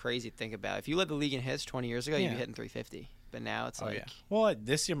hits. That's crazy to think about. If you led the league in hits 20 years ago, you'd be hitting 350. But now it's Well,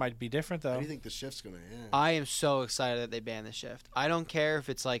 this year might be different though. How do you think the shift's gonna end? I am so excited that they banned the shift. I don't care if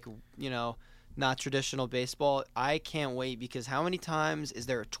it's like, not traditional baseball. I can't wait because how many times is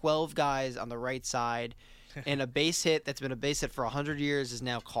there 12 guys on the right side and a base hit that's been a base hit for 100 years is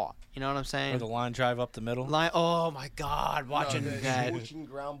now caught? You know what I'm saying? Or the line drive up the middle. Oh my God, watching that. Switching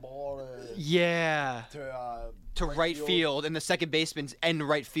ground ball to right field, and the second baseman's in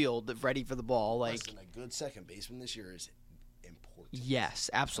right field ready for the ball. Like, listen, a good second baseman this year is important. Yes,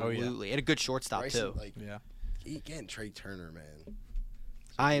 absolutely. And a good shortstop Bryson, too. Again, Trey Turner, man.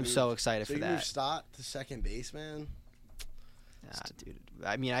 I am so excited for that. Stott to second base, man. Dude.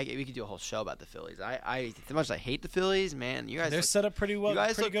 I mean, we could do a whole show about the Phillies. As much as I hate the Phillies, man, you guys they're set up pretty well. You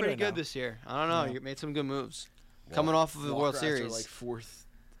guys look pretty good now. this year. I don't know. You made some good moves. Coming off of the World Series. Like fourth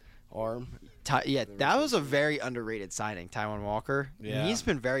arm. That was a very underrated signing, Taijuan Walker. Yeah. And he's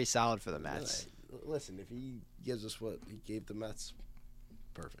been very solid for the Mets. Listen, if he gives us what he gave the Mets,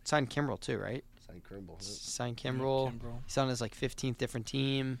 perfect. Signed Kimbrel too, right? Signed Kimbrel. He's on his 15th different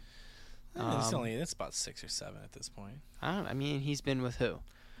team. It's about 6 or 7 at this point. I mean, he's been with who?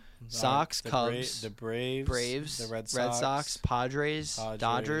 Sox, Cubs, the Braves, the Red Sox, Padres,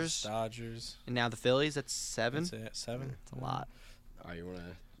 Dodgers, and now the Phillies. That's 7. That's it, 7. That's a lot. All right, you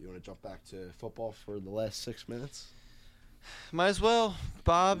wanna jump back to football for the last 6 minutes? Might as well,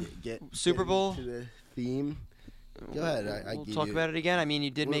 Bob. Super Bowl. To the theme. Go ahead. We'll talk about it again. I mean,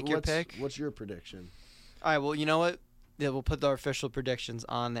 you did make your pick. What's your prediction? All right. Well, you know what? Yeah, we'll put our official predictions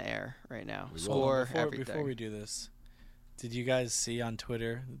on the air right now. Score, everything. Before we do this, did you guys see on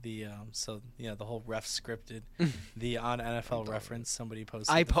Twitter the the whole ref scripted the on NFL reference somebody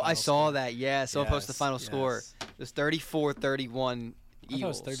posted? I saw that. Yeah, someone posted the final score. It was 34-31 Eagles. I thought it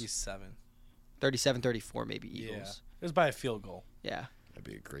was 37. 37-34 maybe Eagles. Yeah. It was by a field goal. Yeah. That'd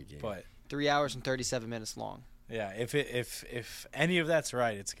be a great game. But 3 hours and 37 minutes long. Yeah, if any of that's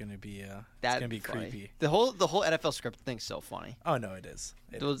right, it's gonna be creepy. The whole NFL script thing's so funny. Oh no, it is.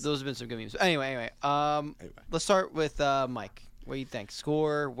 Those have been some good memes. Anyway, let's start with Mike. What do you think?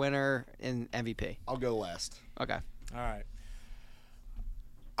 Score, winner, and MVP. I'll go last. Okay. All right.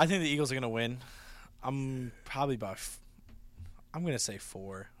 I think the Eagles are gonna win. I'm probably about. I'm gonna say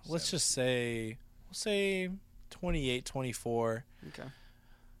 4. Let's just say we'll say 28-24. Okay.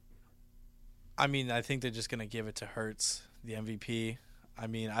 I mean, I think they're just gonna give it to Hurts, the MVP. I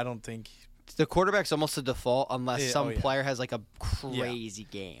mean, I don't think the quarterback's almost a default unless some player has like a crazy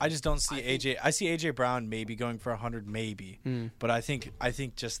game. I just don't see AJ. I see AJ Brown maybe going for 100, maybe. But I think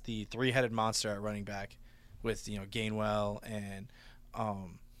just the three-headed monster at running back, with Gainwell and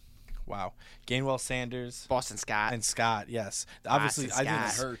Gainwell, Sanders, Boston Scott, and Scott. Yes, obviously Boston I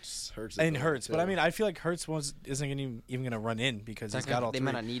think Hurts. But I mean, I feel like Hurts isn't even going to run in because he's got all they three.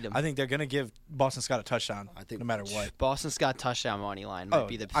 might not need him. I think they're going to give Boston Scott a touchdown. I think no matter what. Boston Scott touchdown money line might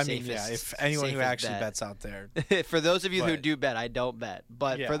be the safest. If anyone who actually bets out there. For those of you who do bet, I don't bet.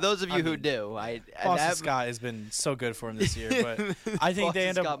 But for those of you who do, Boston Scott has been so good for him this year. But I think they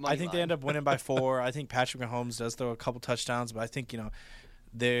end up winning by 4. I think Patrick Mahomes does throw a couple touchdowns, but I think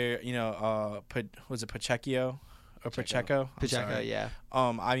they're was it Pacheco or Pacheco? Pacheco, yeah.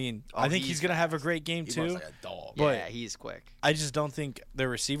 I mean, I think he's gonna have a great game too. He like a dog. But yeah, he's quick. I just don't think their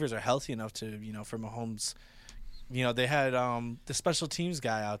receivers are healthy enough to for Mahomes. They had the special teams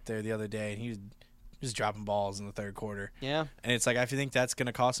guy out there the other day, and he was just dropping balls in the third quarter. Yeah, and it's like I think that's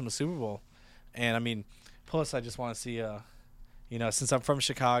gonna cost him a Super Bowl. And I mean, plus I just want to see since I'm from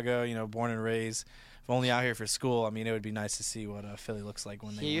Chicago, born and raised. If only out here for school, I mean, it would be nice to see what Philly looks like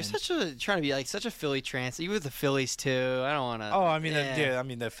when they win. You're trying to be like such a Philly trans. You with the Phillies too. I don't want to. Oh, I mean,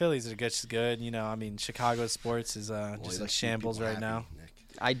 the Phillies are just good. I mean, Chicago sports is just in shambles right now. Nick.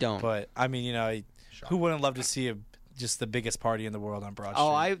 I don't. But I mean, who wouldn't love to see just the biggest party in the world on Broad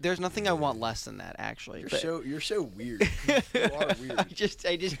Street? There's nothing I want less than that. Actually, you're so weird. You are weird. I just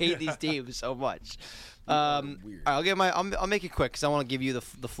hate these teams so much. Weird. I'll make it quick because I want to give you the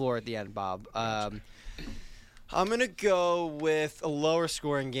floor at the end, Bob. I'm going to go with a lower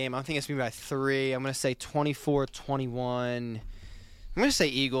scoring game. I think it's going to be by 3. I'm going to say 24-21. I'm going to say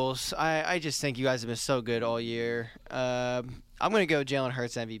Eagles. I just think you guys have been so good all year. I'm going to go Jalen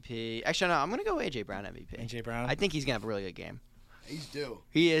Hurts MVP. Actually, no, I'm going to go A.J. Brown MVP. A.J. Brown? I think he's going to have a really good game. He's due.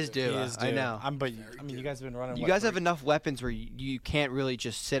 He is due. I know. But I mean, you guys have been running. You guys have enough weapons where you can't really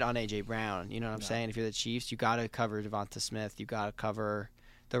just sit on A.J. Brown. You know what I'm saying? If you're the Chiefs, you got to cover Devonta Smith. You got to cover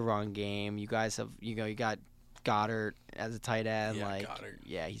the run game. You guys have, you got Goddard as a tight end. Goddard.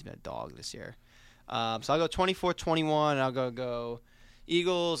 Yeah, he's been a dog this year. So I'll go 24-21, and I'll go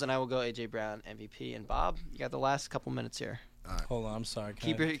Eagles, and I will go A.J. Brown MVP. And Bob, you got the last couple minutes here. Right. Hold on, I'm sorry.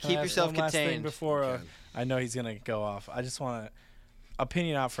 Keep yourself one last thing contained before I know he's gonna go off. I just want to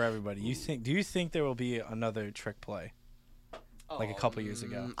opinion out for everybody. Do you think there will be another trick play like a couple years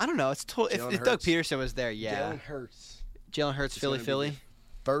ago? I don't know. It's if Doug Peterson was there, yeah. Jalen Hurts, Philly.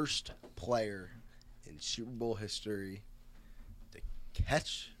 First player in Super Bowl history to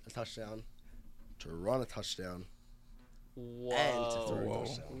catch a touchdown, to run a touchdown, and to throw a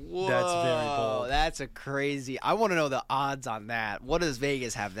touchdown. Whoa. That's very bold. That's a crazy. I want to know the odds on that. What does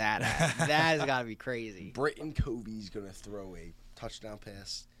Vegas have that at? That has got to be crazy. Britton Covey's going to throw a touchdown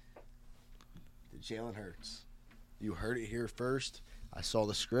pass to Jalen Hurts. You heard it here first. I saw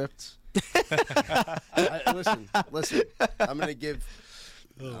the script. Listen. I'm going to give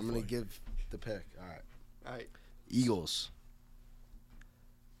the pick. All right. Eagles.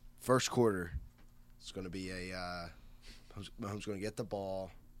 First quarter. It's going to be Mahomes going to get the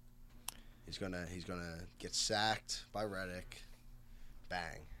ball. He's going to get sacked by Reddick.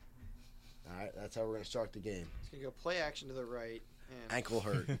 Bang. All right, that's how we're going to start the game. He's going to go play action to the right. Ankle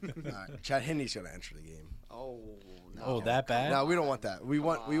hurt. All right. Chad Henne's going to enter the game. Oh, no. Oh, that bad? No, we don't want that. We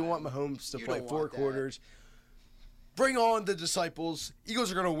want Mahomes to play 4 quarters. Bring on the disciples. Eagles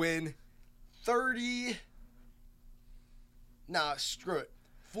are going to win 30. Nah, screw it.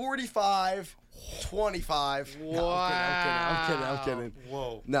 45-25. Wow. No, I'm kidding.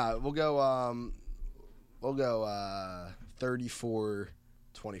 Whoa. No, we'll go 34-24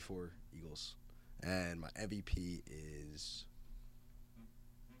 Eagles. And my MVP is,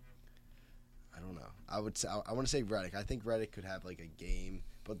 I don't know. I want to say Reddick. I think Reddick could have like a game,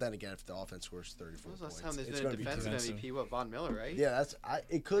 but then again, if the offense scores 34 points, last time there's been a defensive MVP? What, Von Miller, right? Yeah,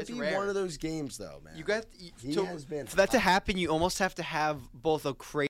 it could be rare. One of those games though, man. For that to happen, you almost have to have both a crazy